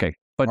asking. Okay,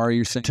 but are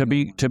you saying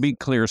to be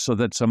clear, so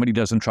that somebody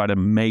doesn't try to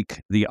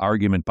make the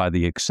argument by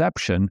the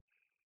exception,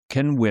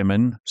 can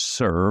women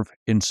serve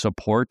in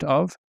support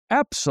of?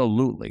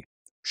 Absolutely.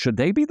 Should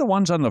they be the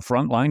ones on the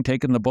front line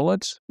taking the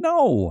bullets?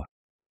 No.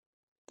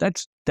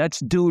 That's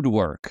dude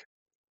work.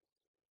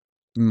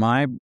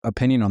 My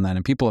opinion on that,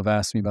 and people have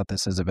asked me about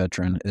this as a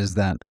veteran, is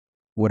that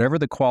whatever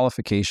the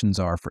qualifications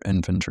are for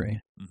infantry,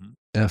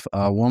 if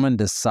a woman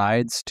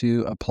decides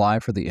to apply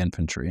for the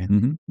infantry,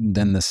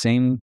 then the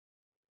same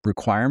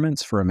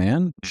requirements for a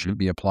man should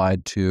be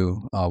applied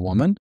to a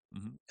woman,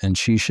 and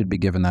she should be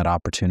given that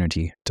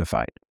opportunity to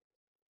fight.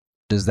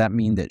 Does that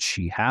mean that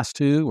she has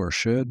to or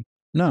should?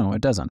 No,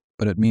 it doesn't.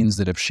 But it means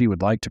that if she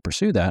would like to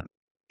pursue that,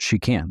 she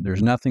can.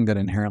 There's nothing that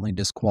inherently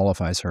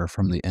disqualifies her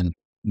from the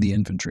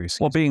infantry.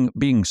 Well,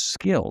 being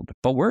skilled.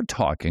 But we're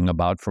talking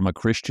about, from a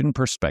Christian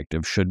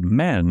perspective, should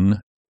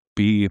men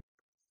be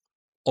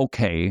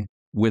okay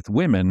with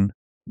women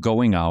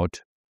going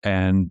out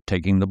and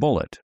taking the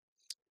bullet?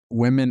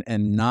 Women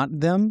and not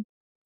them?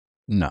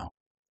 No.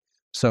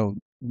 So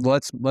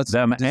let's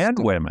them and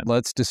women.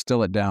 Let's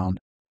distill it down.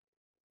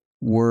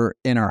 We're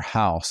in our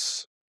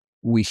house.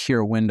 We hear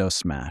a window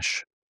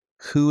smash.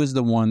 Who is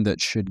the one that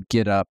should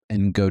get up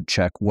and go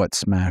check what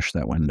smashed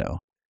that window?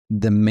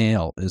 The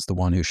male is the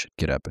one who should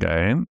get up.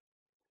 Okay.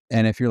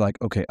 And if you're like,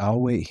 okay, I'll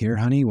wait here,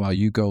 honey, while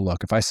you go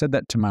look. If I said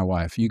that to my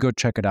wife, you go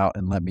check it out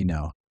and let me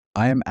know.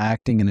 I am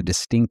acting in a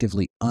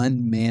distinctively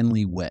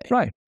unmanly way.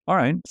 Right. All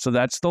right. So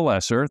that's the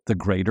lesser. The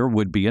greater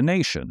would be a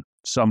nation.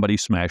 Somebody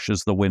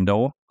smashes the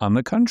window on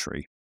the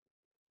country.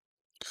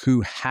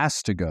 Who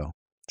has to go?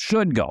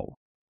 Should go.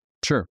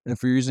 Sure.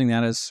 If you're using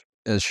that as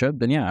should,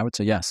 then yeah, I would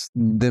say yes.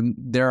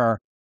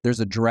 There's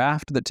a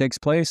draft that takes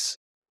place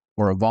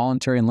or a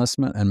voluntary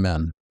enlistment, and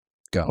men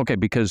go. Okay,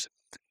 because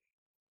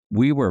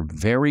we were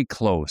very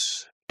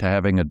close to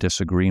having a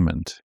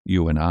disagreement,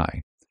 you and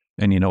I.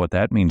 And you know what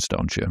that means,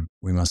 don't you?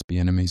 We must be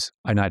enemies.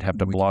 And I'd have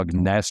to blog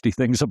nasty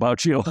things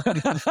about you.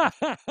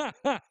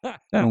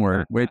 Don't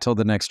worry. Wait till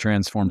the next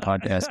Transform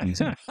podcast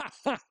means.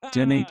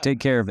 Jimmy, take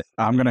care of it.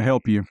 I'm going to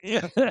help you.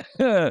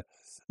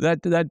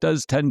 That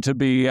does tend to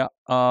be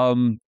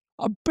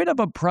a bit of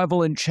a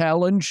prevalent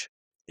challenge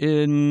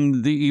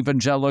in the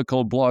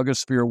evangelical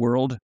blogosphere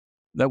world,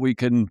 that we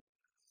can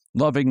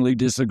lovingly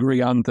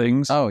disagree on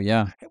things. Oh,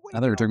 yeah. I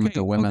thought we were talking about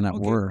the women at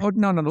work. Oh,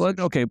 no.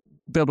 Okay,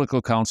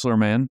 biblical counselor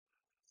man.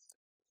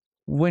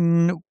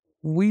 When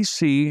we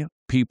see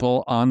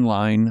people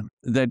online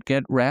that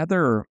get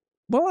rather,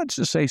 well, let's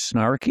just say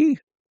snarky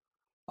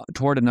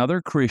toward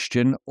another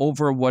Christian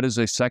over what is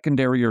a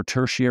secondary or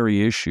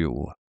tertiary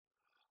issue,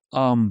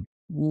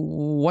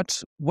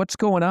 what's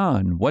going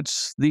on?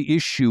 What's the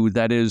issue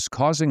that is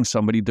causing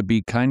somebody to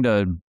be kind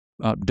of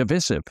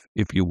divisive,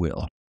 if you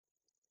will?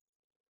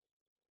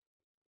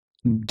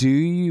 Do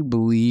you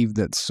believe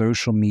that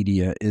social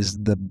media is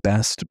the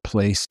best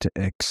place to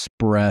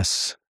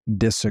express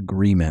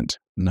disagreement,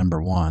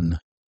 number one?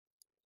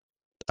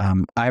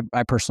 I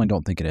personally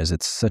don't think it is.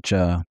 It's such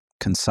a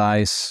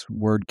concise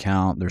word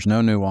count. There's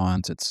no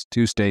nuance. It's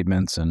two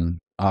statements, and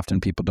often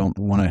people don't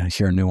want to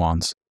hear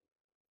nuance.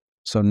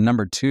 So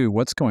number two,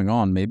 what's going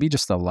on? Maybe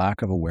just a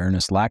lack of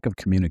awareness, lack of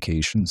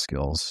communication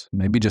skills,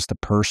 maybe just a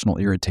personal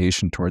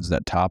irritation towards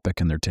that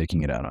topic, and they're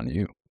taking it out on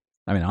you.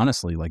 I mean,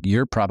 honestly, like,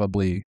 you're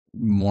probably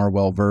more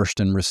well-versed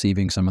in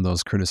receiving some of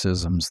those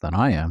criticisms than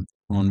I am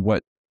on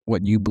what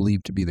you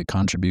believe to be the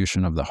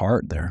contribution of the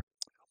heart there.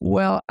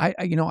 Well, I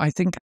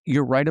think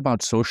you're right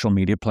about social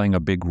media playing a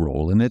big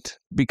role in it,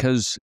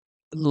 because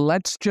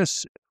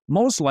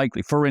most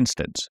likely, for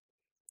instance,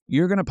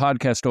 you're going to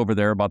podcast over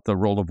there about the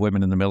role of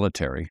women in the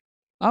military.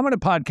 I'm going to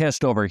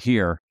podcast over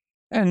here,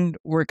 and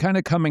we're kind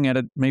of coming at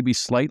it maybe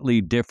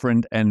slightly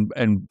different and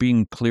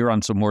being clear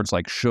on some words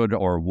like should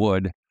or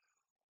would.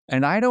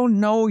 And I don't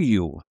know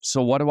you.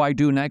 So what do I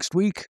do next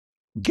week?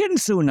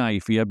 Ginsu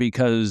knife you,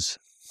 because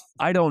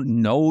I don't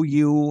know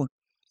you.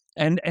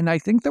 And I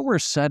think that we're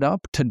set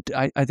up to,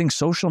 I think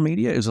social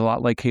media is a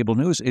lot like cable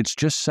news. It's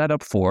just set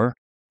up for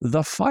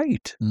the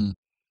fight. Mm.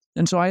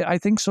 And so I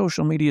think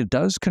social media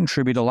does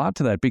contribute a lot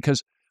to that,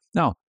 because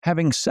now,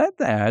 having said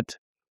that,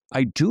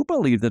 I do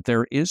believe that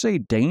there is a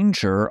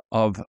danger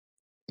of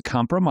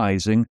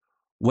compromising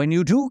when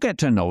you do get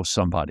to know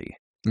somebody.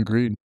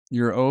 Agreed.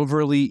 You're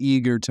overly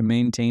eager to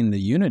maintain the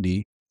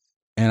unity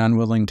and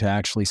unwilling to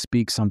actually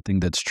speak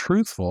something that's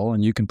truthful,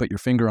 and you can put your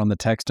finger on the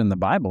text in the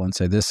Bible and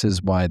say, this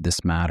is why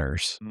this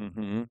matters.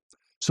 Mm-hmm.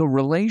 So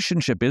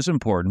relationship is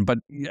important, but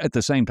at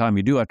the same time,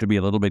 you do have to be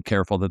a little bit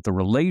careful that the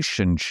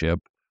relationship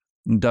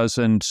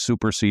doesn't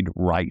supersede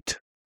right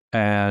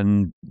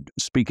and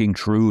speaking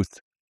truth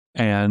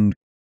and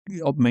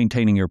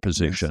maintaining your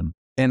position.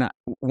 And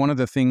one of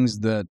the things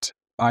that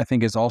I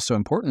think is also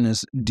important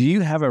is, do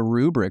you have a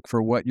rubric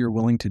for what you're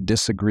willing to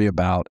disagree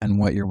about and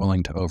what you're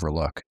willing to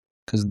overlook?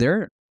 Because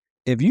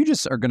if you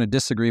just are going to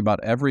disagree about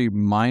every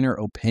minor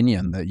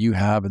opinion that you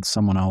have and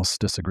someone else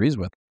disagrees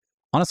with,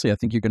 honestly, I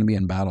think you're going to be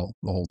in battle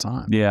the whole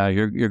time. Yeah,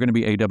 you're going to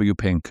be A.W.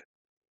 Pink.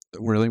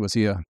 Really? Was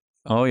he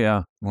Oh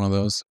yeah, one of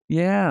those?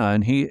 Yeah,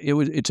 and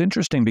it's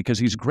interesting because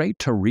he's great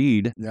to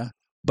read. Yeah,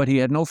 but he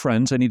had no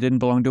friends and he didn't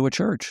belong to a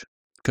church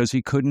because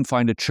he couldn't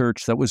find a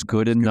church that was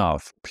good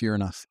enough, pure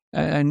enough.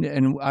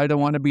 And I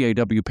don't want to be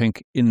A.W.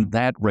 Pink in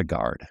that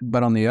regard.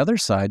 But on the other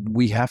side,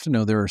 we have to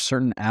know there are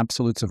certain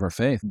absolutes of our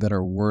faith that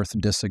are worth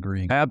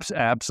disagreeing.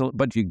 Absolutely.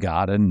 But you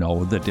got to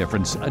know the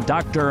difference.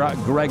 Dr.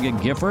 Greg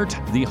Gifford,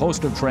 the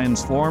host of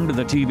Transformed,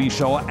 the TV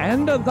show,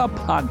 and the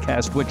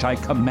podcast, which I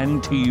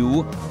commend to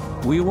you.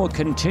 We will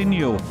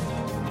continue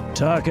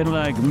talking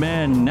like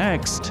men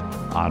next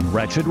on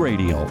Wretched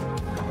Radio.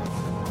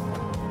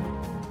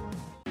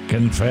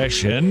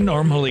 Confession,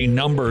 normally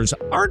numbers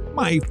aren't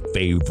my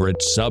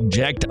favorite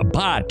subject,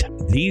 but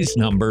these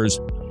numbers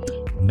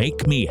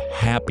make me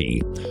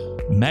happy.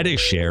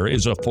 Medi-Share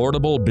is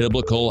affordable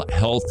biblical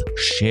health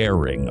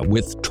sharing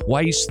with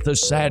twice the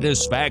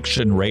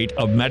satisfaction rate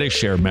of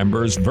Medi-Share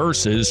members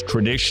versus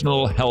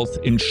traditional health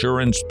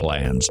insurance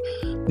plans.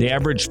 The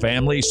average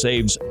family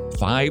saves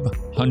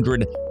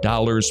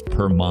 $500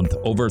 per month.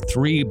 Over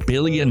 $3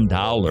 billion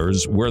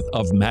worth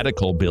of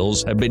medical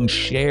bills have been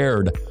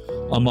shared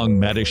among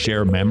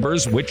Medi-Share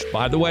members, which,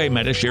 by the way,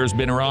 Medi-Share's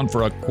been around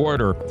for a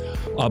quarter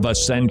of a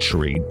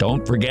century.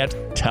 Don't forget,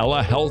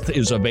 telehealth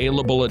is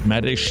available at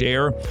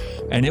Medi-Share,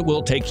 and it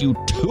will take you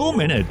 2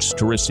 minutes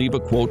to receive a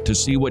quote to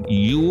see what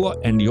you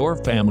and your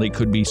family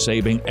could be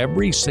saving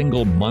every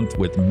single month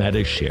with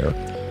Medi-Share.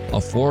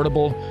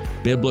 Affordable,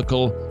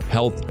 biblical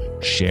health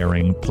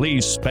sharing.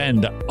 Please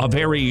spend a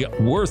very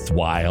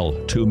worthwhile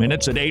 2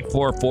 minutes at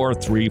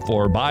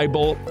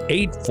 844-34-BIBLE,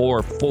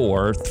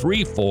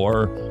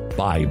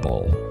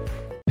 844-34-BIBLE.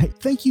 Hey,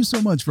 thank you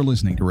so much for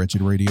listening to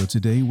Wretched Radio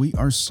today. We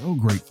are so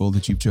grateful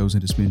that you've chosen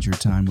to spend your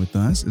time with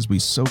us as we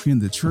soak in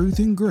the truth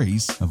and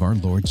grace of our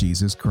Lord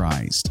Jesus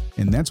Christ.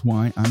 And that's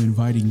why I'm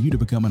inviting you to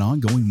become an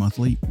ongoing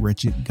monthly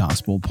Wretched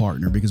Gospel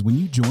Partner, because when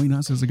you join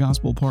us as a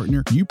Gospel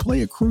Partner, you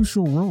play a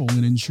crucial role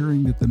in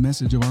ensuring that the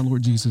message of our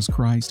Lord Jesus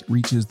Christ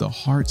reaches the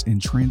hearts and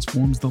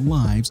transforms the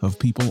lives of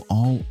people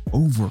all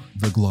over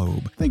the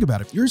globe. Think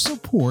about it. Your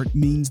support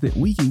means that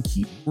we can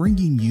keep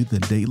bringing you the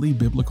daily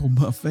biblical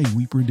buffet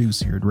we produce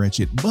here at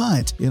Wretched.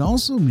 But it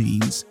also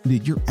means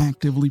that you're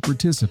actively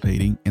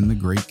participating in the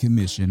Great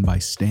Commission by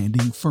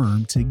standing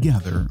firm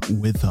together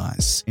with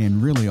us.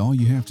 And really, all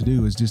you have to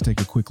do is just take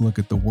a quick look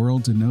at the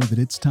world to know that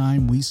it's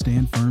time we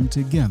stand firm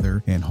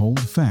together and hold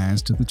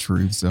fast to the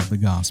truths of the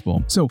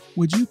gospel. So,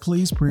 would you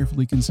please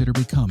prayerfully consider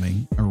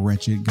becoming a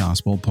Wretched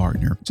Gospel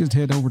Partner? Just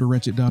head over to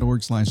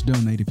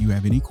wretched.org/donate if you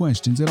have any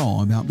questions at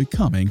all about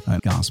becoming a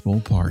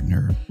Gospel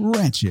Partner.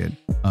 Wretched.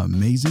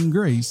 Amazing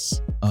grace.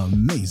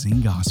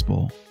 Amazing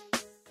gospel.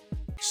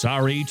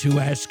 Sorry to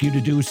ask you to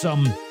do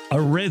some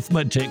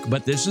arithmetic,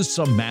 but this is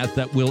some math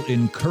that will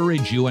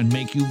encourage you and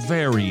make you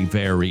very,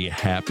 very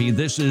happy.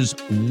 This is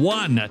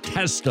one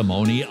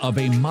testimony of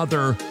a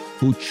mother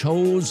who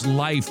chose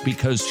life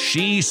because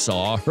she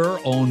saw her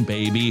own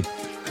baby,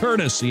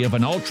 courtesy of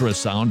an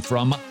ultrasound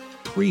from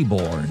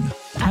preborn.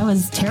 I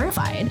was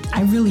terrified.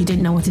 I really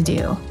didn't know what to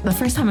do. The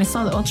first time I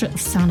saw the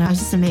ultrasound, I was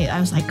just amazed. I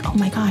was like, oh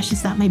my gosh,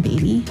 is that my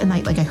baby? And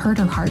I heard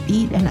her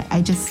heartbeat, and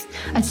I just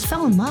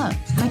fell in love.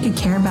 If I could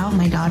care about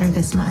my daughter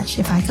this much,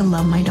 if I could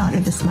love my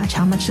daughter this much,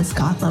 how much does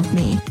God love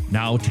me?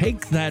 Now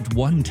take that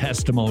one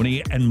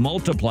testimony and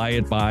multiply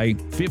it by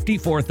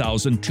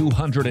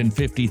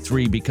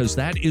 54,253, because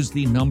that is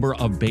the number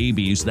of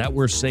babies that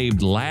were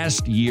saved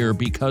last year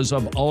because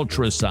of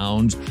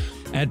ultrasounds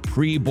at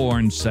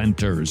preborn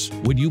centers.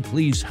 Would you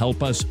please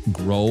help us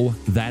grow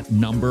that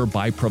number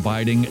by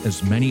providing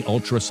as many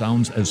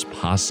ultrasounds as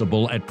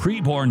possible at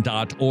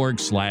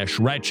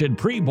preborn.org/wretched,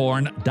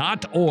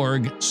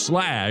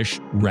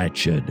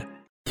 preborn.org/wretched.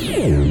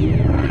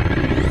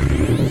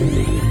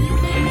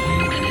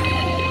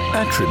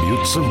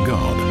 Attributes of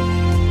God.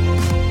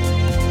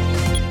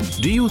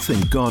 Do you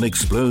think God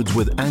explodes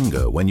with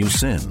anger when you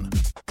sin?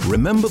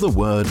 Remember the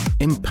word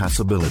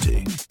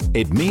impassibility.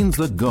 It means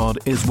that God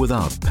is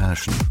without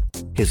passion.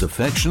 His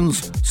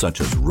affections,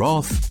 such as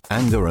wrath,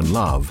 anger, and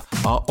love,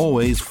 are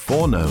always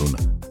foreknown,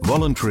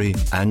 voluntary,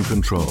 and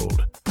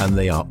controlled, and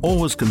they are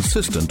always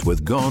consistent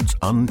with God's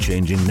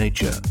unchanging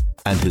nature.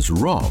 And his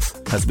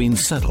wrath has been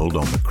settled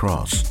on the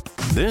cross.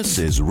 This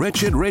is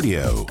Wretched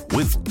Radio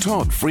with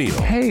Todd Friel.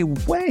 Hey,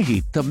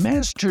 wait, the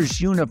Masters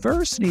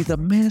University, the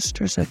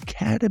Masters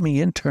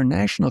Academy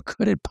International,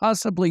 could it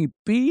possibly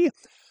be?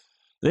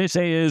 This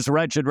is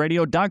Wretched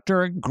Radio.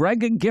 Dr.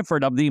 Greg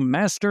Gifford of the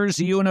Masters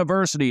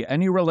University.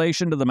 Any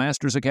relation to the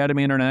Masters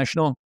Academy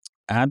International?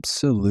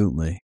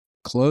 Absolutely.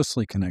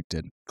 Closely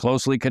connected.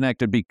 Closely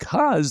connected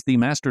because the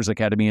Masters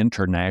Academy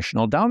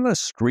International, down the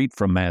street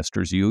from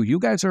Masters U, you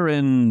guys are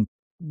in,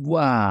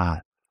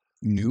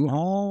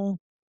 Newhall?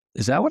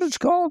 Is that what it's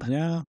called?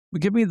 Yeah.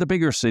 Give me the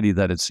bigger city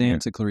that it's in.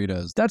 Santa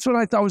Clarita. That's what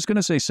I thought I was going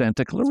to say,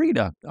 Santa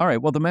Clarita. All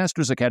right, well, the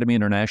Masters Academy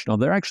International,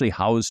 they're actually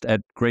housed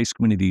at Grace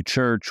Community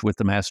Church with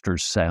the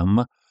Masters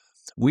SEM.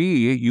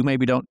 You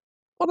maybe don't,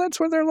 well, that's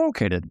where they're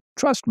located.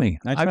 Trust me.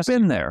 I've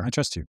been there. I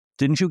trust you.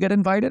 Didn't you get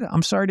invited?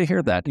 I'm sorry to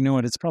hear that. You know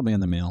what? It's probably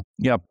in the mail.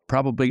 Yeah,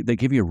 probably. They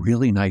give you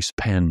really nice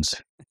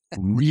pens.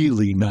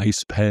 Really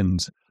nice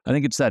pens. I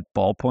think it's that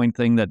ballpoint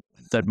thing that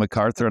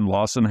MacArthur and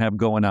Lawson have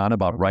going on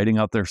about writing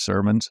out their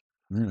sermons.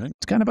 All right.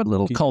 It's kind of a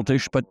little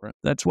cultish, but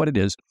that's what it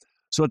is.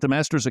 So at the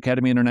Masters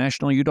Academy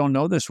International, you don't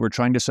know this. We're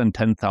trying to send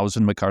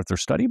 10,000 MacArthur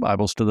Study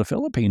Bibles to the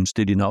Philippines.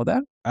 Did you know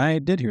that? I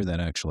did hear that,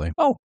 actually.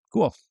 Oh,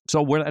 cool.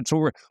 So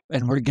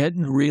we're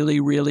getting really,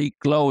 really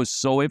close.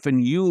 So if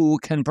you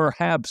can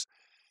perhaps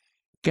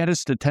get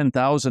us to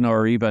 10,000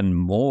 or even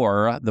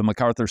more, the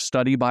MacArthur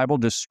Study Bible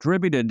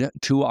distributed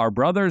to our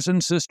brothers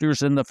and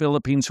sisters in the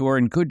Philippines who are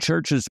in good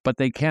churches, but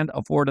they can't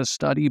afford a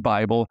study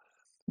Bible,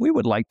 we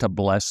would like to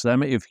bless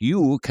them. If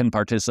you can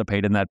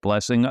participate in that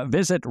blessing,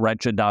 visit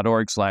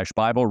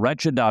wretched.org/Bible,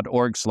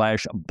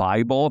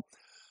 wretched.org/Bible.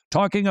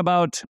 Talking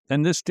about,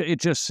 and this, it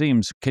just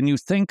seems, can you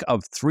think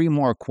of 3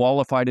 more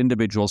qualified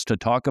individuals to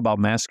talk about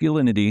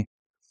masculinity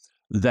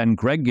than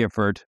Greg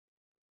Gifford?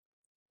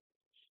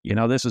 You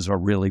know, this is a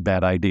really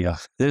bad idea.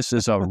 This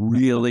is a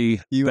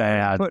really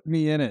bad put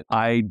me in it.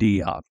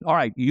 idea. All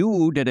right,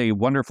 you did a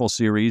wonderful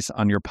series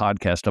on your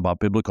podcast about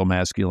biblical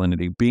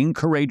masculinity. Being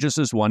courageous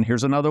is one.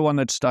 Here's another one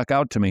that stuck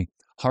out to me.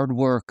 Hard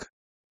work.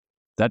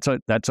 That's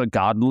a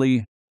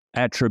godly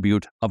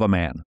attribute of a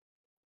man.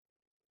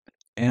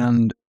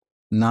 And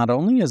not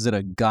only is it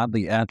a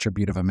godly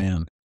attribute of a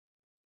man,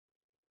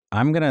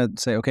 I'm going to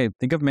say, okay,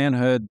 think of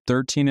manhood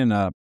 13 and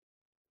up.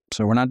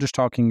 So we're not just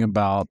talking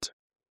about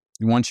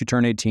once you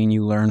turn 18,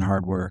 you learn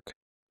hard work.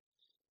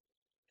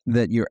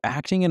 That you're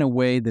acting in a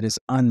way that is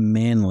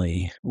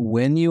unmanly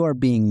when you are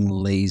being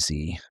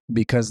lazy,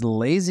 because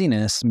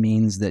laziness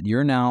means that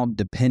you're now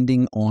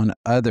depending on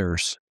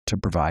others to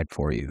provide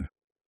for you.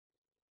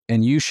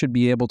 And you should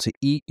be able to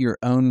eat your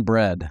own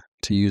bread,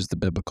 to use the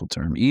biblical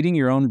term, eating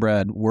your own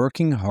bread,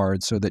 working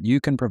hard so that you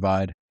can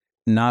provide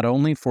not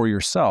only for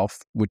yourself,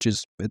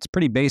 it's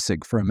pretty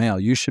basic for a male.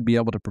 You should be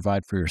able to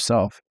provide for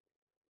yourself.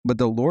 But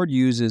the Lord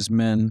uses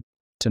men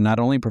to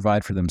not only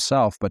provide for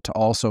themselves, but to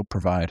also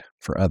provide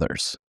for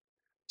others.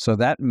 So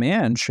that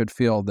man should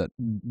feel that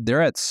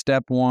they're at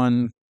step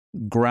 1,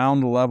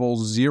 ground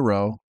level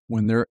 0,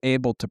 when they're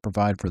able to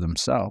provide for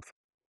themselves.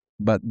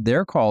 But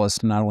their call is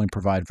to not only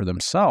provide for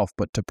themselves,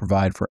 but to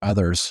provide for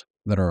others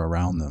that are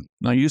around them.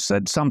 Now, you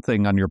said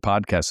something on your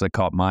podcast that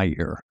caught my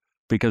ear,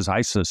 because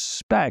I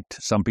suspect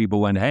some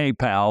people went, hey,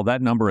 pal,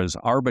 that number is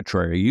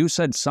arbitrary. You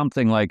said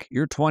something like,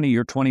 you're 20,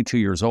 you're 22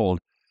 years old,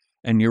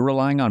 and you're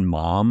relying on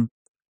mom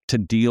to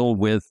deal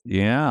with,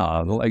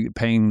 like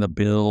paying the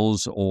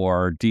bills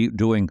or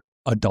doing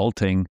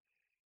adulting.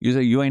 You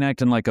say you ain't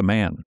acting like a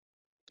man.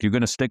 You're going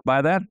to stick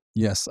by that?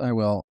 Yes, I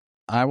will.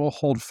 I will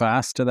hold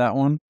fast to that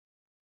one.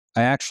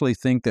 I actually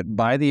think that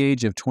by the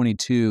age of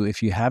 22,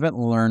 if you haven't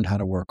learned how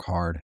to work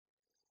hard,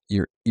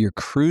 you're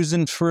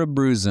cruising for a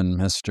bruising,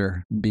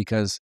 mister,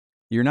 because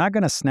you're not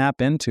going to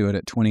snap into it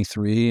at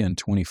 23 and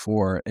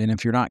 24. And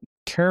if you're not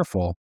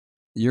careful,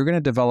 you're going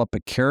to develop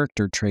a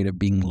character trait of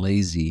being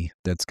lazy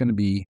that's going to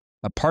be,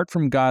 apart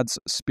from God's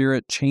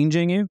Spirit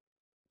changing you,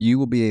 you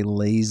will be a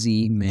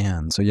lazy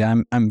man. So yeah,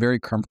 I'm very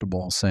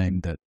comfortable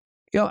saying that.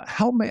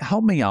 Help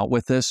me out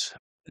with this,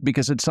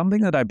 because it's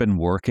something that I've been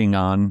working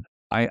on.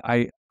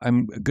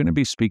 I'm going to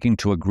be speaking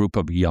to a group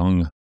of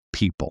young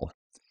people,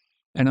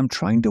 and I'm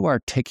trying to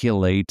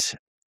articulate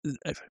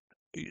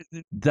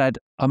that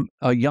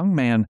a young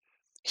man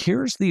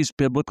hears these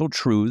biblical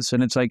truths,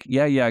 and it's like,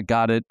 yeah,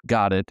 got it.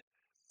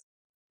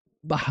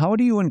 But how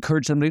do you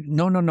encourage them to,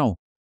 no,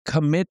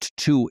 commit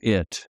to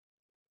it.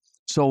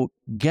 So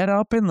get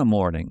up in the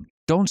morning.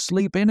 Don't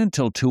sleep in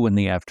until 2 in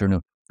the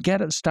afternoon.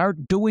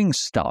 Start doing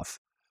stuff,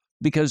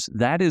 because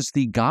that is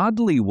the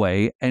godly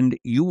way, and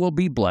you will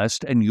be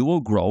blessed, and you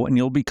will grow, and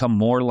you'll become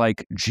more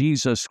like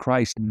Jesus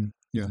Christ.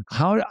 Yeah.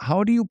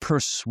 How do you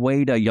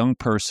persuade a young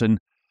person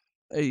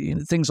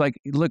things like,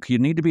 look, you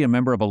need to be a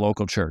member of a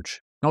local church?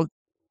 No,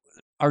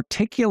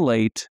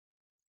 articulate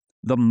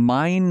the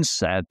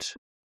mindset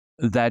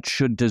that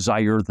should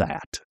desire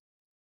that.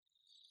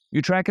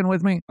 You tracking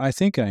with me? I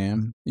think I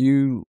am.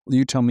 You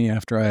tell me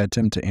after I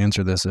attempt to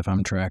answer this if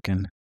I'm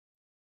tracking.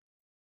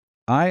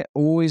 I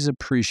always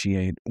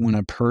appreciate when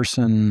a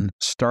person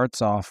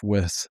starts off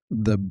with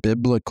the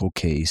biblical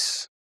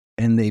case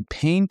and they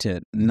paint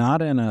it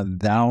not in a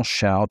thou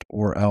shalt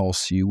or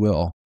else you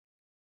will,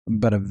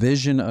 but a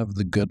vision of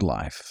the good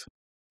life.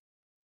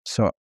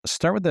 So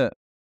start with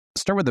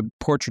the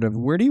portrait of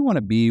where do you want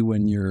to be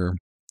when you're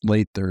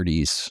late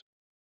 30s?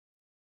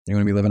 You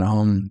want to be living at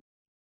home?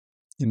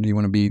 Do you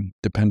want to be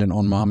dependent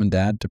on mom and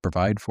dad to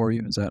provide for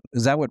you?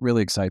 Is that what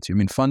really excites you? I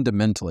mean,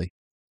 fundamentally,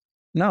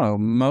 no.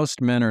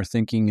 Most men are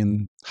thinking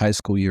in high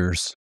school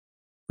years,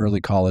 early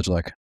college,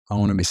 like, I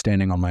want to be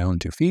standing on my own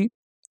 2 feet.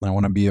 I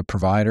want to be a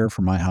provider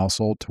for my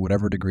household to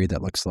whatever degree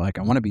that looks like.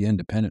 I want to be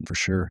independent for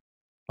sure.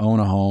 Own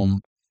a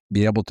home,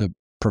 be able to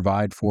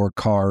provide for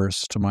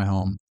cars to my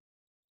home.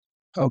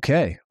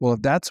 Okay, well,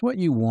 if that's what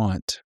you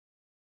want,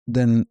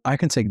 then I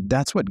can say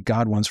that's what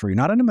God wants for you.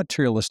 Not in a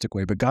materialistic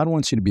way, but God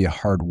wants you to be a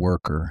hard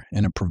worker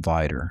and a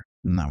provider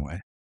in that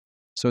way.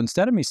 So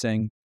instead of me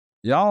saying,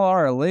 y'all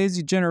are a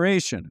lazy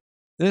generation,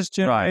 this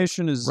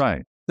generation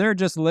they're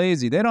just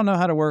lazy. They don't know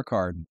how to work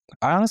hard.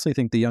 I honestly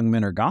think the young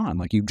men are gone.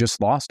 Like, you've just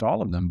lost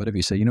all of them. But if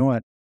you say, you know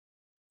what,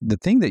 the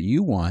thing that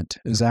you want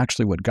is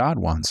actually what God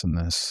wants in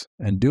this.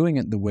 And doing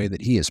it the way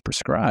that he has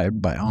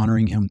prescribed by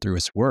honoring him through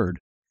his word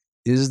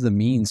is the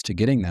means to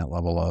getting that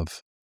level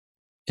of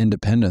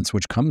independence,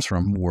 which comes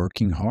from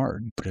working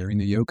hard, bearing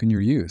the yoke in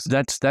your youth.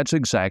 That's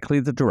exactly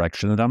the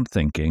direction that I'm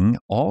thinking.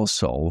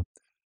 Also,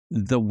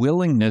 the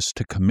willingness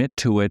to commit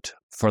to it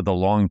for the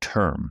long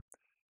term,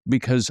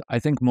 because I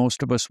think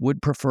most of us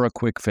would prefer a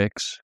quick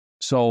fix.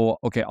 So,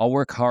 okay, I'll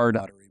work hard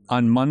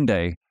on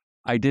Monday.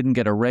 I didn't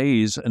get a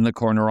raise in the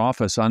corner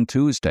office on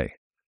Tuesday.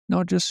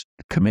 No, just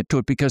commit to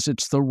it because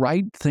it's the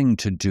right thing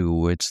to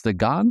do. It's the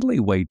godly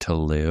way to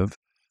live.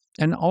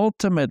 And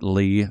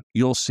ultimately,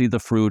 you'll see the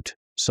fruit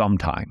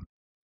sometime.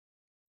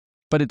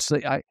 But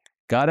I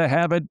got to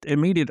have it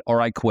immediate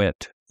or I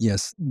quit.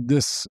 Yes,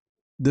 this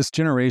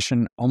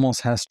generation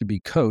almost has to be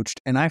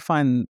coached. And I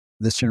find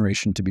this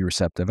generation to be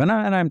receptive. And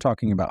I'm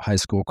talking about high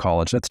school,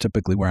 college. That's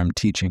typically where I'm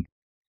teaching.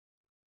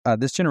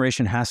 This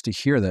generation has to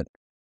hear that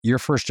your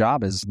first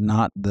job is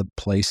not the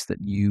place that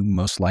you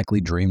most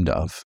likely dreamed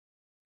of.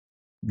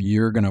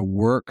 You're going to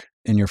work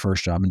in your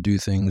first job and do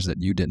things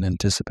that you didn't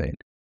anticipate.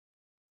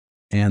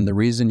 And the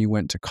reason you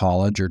went to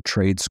college or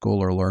trade school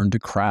or learned to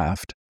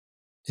craft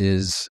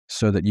is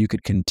so that you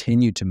could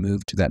continue to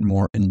move to that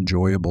more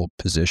enjoyable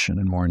position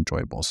and more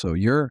enjoyable. So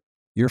your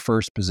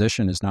first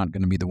position is not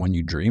going to be the one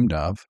you dreamed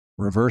of.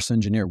 Reverse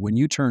engineer. When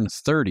you turn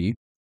 30,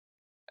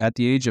 at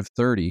the age of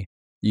 30,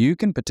 you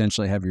can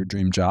potentially have your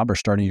dream job or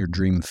starting your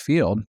dream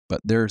field, but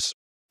there's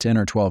 10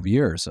 or 12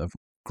 years of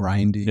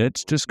grinding.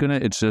 It's just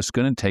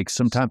gonna take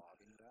some time.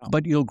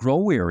 But you'll grow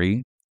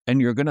weary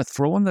and you're gonna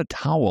throw in the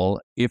towel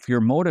if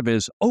your motive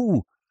is,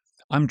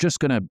 I'm just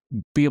gonna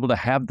be able to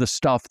have the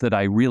stuff that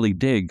I really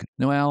dig.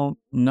 Well,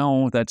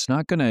 no, that's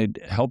not gonna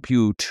help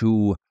you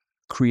to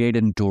create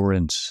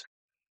endurance.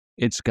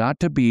 It's got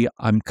to be,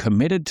 I'm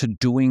committed to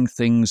doing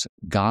things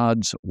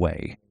God's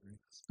way.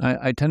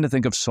 I tend to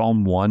think of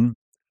Psalm 1.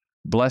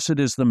 Blessed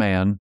is the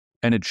man,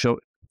 and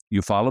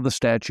you follow the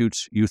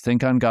statutes, you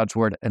think on God's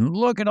word, and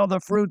look at all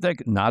the fruit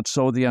not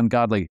so the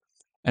ungodly.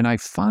 And I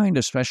find,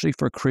 especially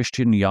for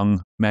Christian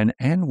young men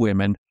and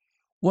women,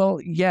 well,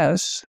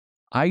 yes,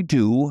 I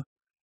do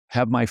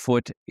have my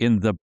foot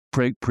in the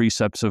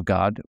precepts of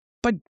God,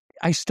 but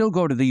I still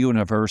go to the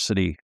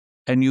university.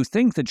 And you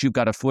think that you've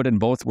got a foot in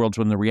both worlds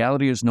when the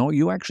reality is, no,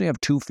 you actually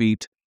have 2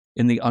 feet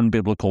in the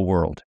unbiblical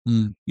world.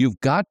 You've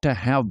got to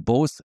have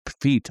both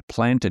feet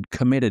planted,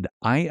 committed.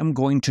 I am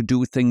going to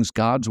do things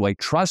God's way,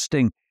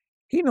 trusting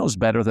he knows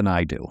better than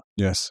I do.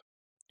 Yes.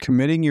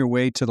 Committing your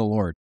way to the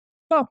Lord.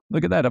 Oh,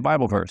 look at that, a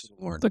Bible verse.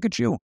 Look at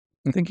you.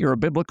 I think you're a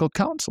biblical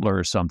counselor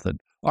or something.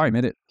 All right,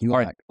 admit it.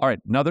 All right.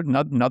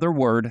 Another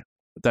word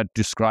that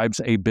describes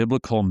a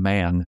biblical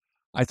man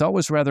I thought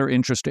was rather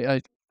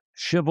interesting.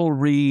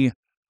 Chivalry,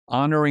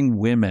 honoring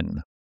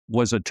women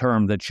was a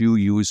term that you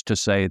used to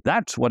say,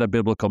 that's what a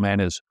biblical man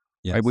is.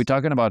 Yes. Are we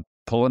talking about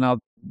pulling out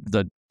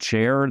the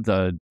chair,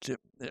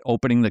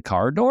 opening the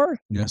car door?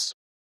 Yes,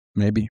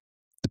 maybe,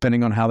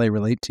 depending on how they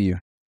relate to you.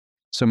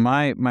 So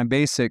my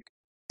basic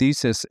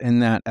thesis in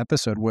that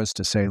episode was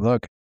to say,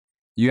 look,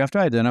 you have to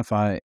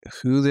identify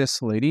who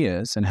this lady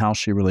is and how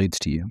she relates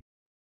to you.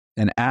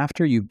 And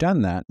after you've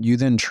done that, you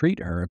then treat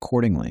her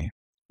accordingly.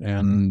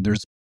 And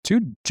there's 2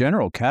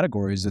 general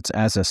categories. It's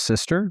as a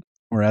sister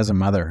or as a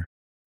mother.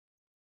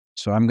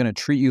 So I'm going to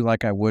treat you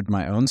like I would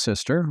my own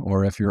sister,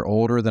 or if you're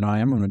older than I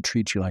am, I'm going to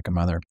treat you like a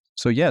mother.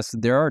 So yes,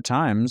 there are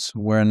times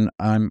when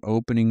I'm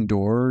opening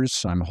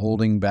doors, I'm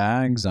holding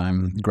bags,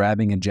 I'm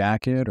grabbing a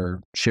jacket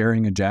or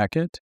sharing a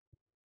jacket.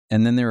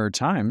 And then there are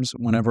times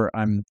whenever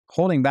I'm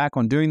holding back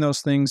on doing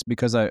those things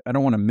because I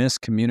don't want to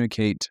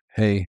miscommunicate,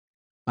 hey,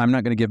 I'm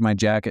not going to give my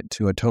jacket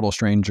to a total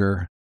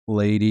stranger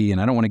lady,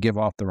 and I don't want to give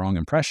off the wrong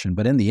impression.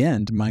 But in the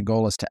end, my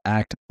goal is to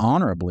act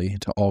honorably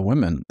to all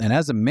women. And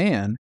as a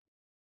man,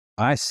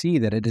 I see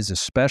that it is a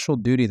special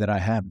duty that I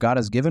have. God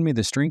has given me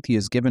the strength he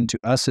has given to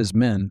us as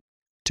men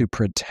to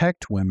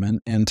protect women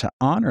and to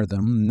honor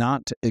them,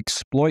 not to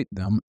exploit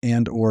them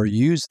and or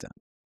use them.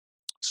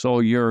 So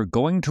you're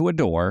going to a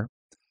door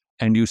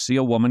and you see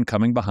a woman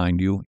coming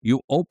behind you.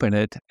 You open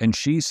it and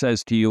she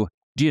says to you,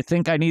 do you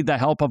think I need the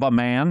help of a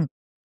man?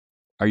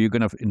 Are you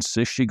going to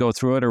insist she go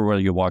through it, or will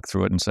you walk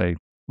through it and say,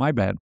 my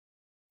bad?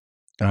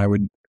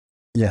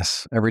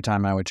 Yes, every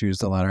time I would choose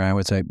the latter, I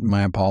would say,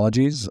 my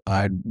apologies.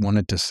 I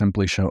wanted to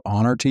simply show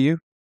honor to you,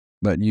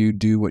 but you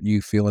do what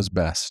you feel is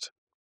best.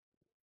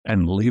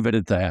 And leave it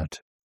at that.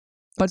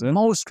 But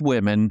most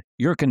women,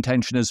 your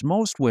contention is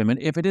most women,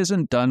 if it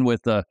isn't done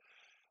with the,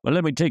 well,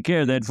 let me take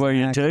care of that for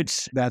you,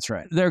 Toots. That's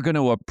right. They're going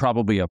to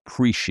probably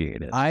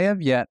appreciate it. I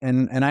have yet,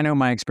 and I know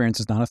my experience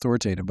is not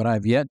authoritative, but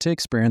I've yet to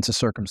experience a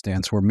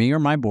circumstance where me or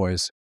my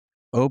boys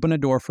open a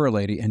door for a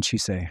lady and she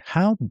say,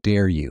 how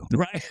dare you?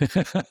 Right.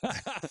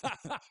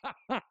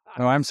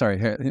 Oh, I'm sorry.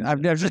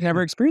 I've just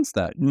never experienced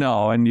that.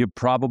 No, and you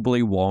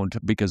probably won't,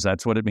 because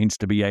that's what it means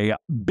to be a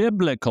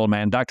biblical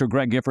man. Dr.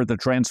 Greg Gifford, the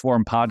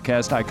Transform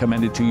podcast, I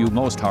commend it to you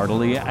most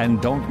heartily. And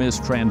don't miss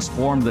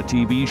Transform, the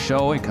TV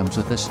show. It comes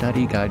with a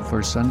study guide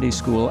for Sunday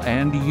school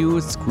and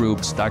youth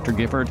groups. Dr.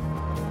 Gifford,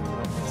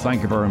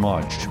 Thank you very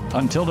much.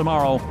 Until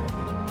tomorrow,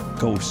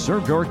 go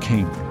serve your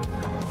king.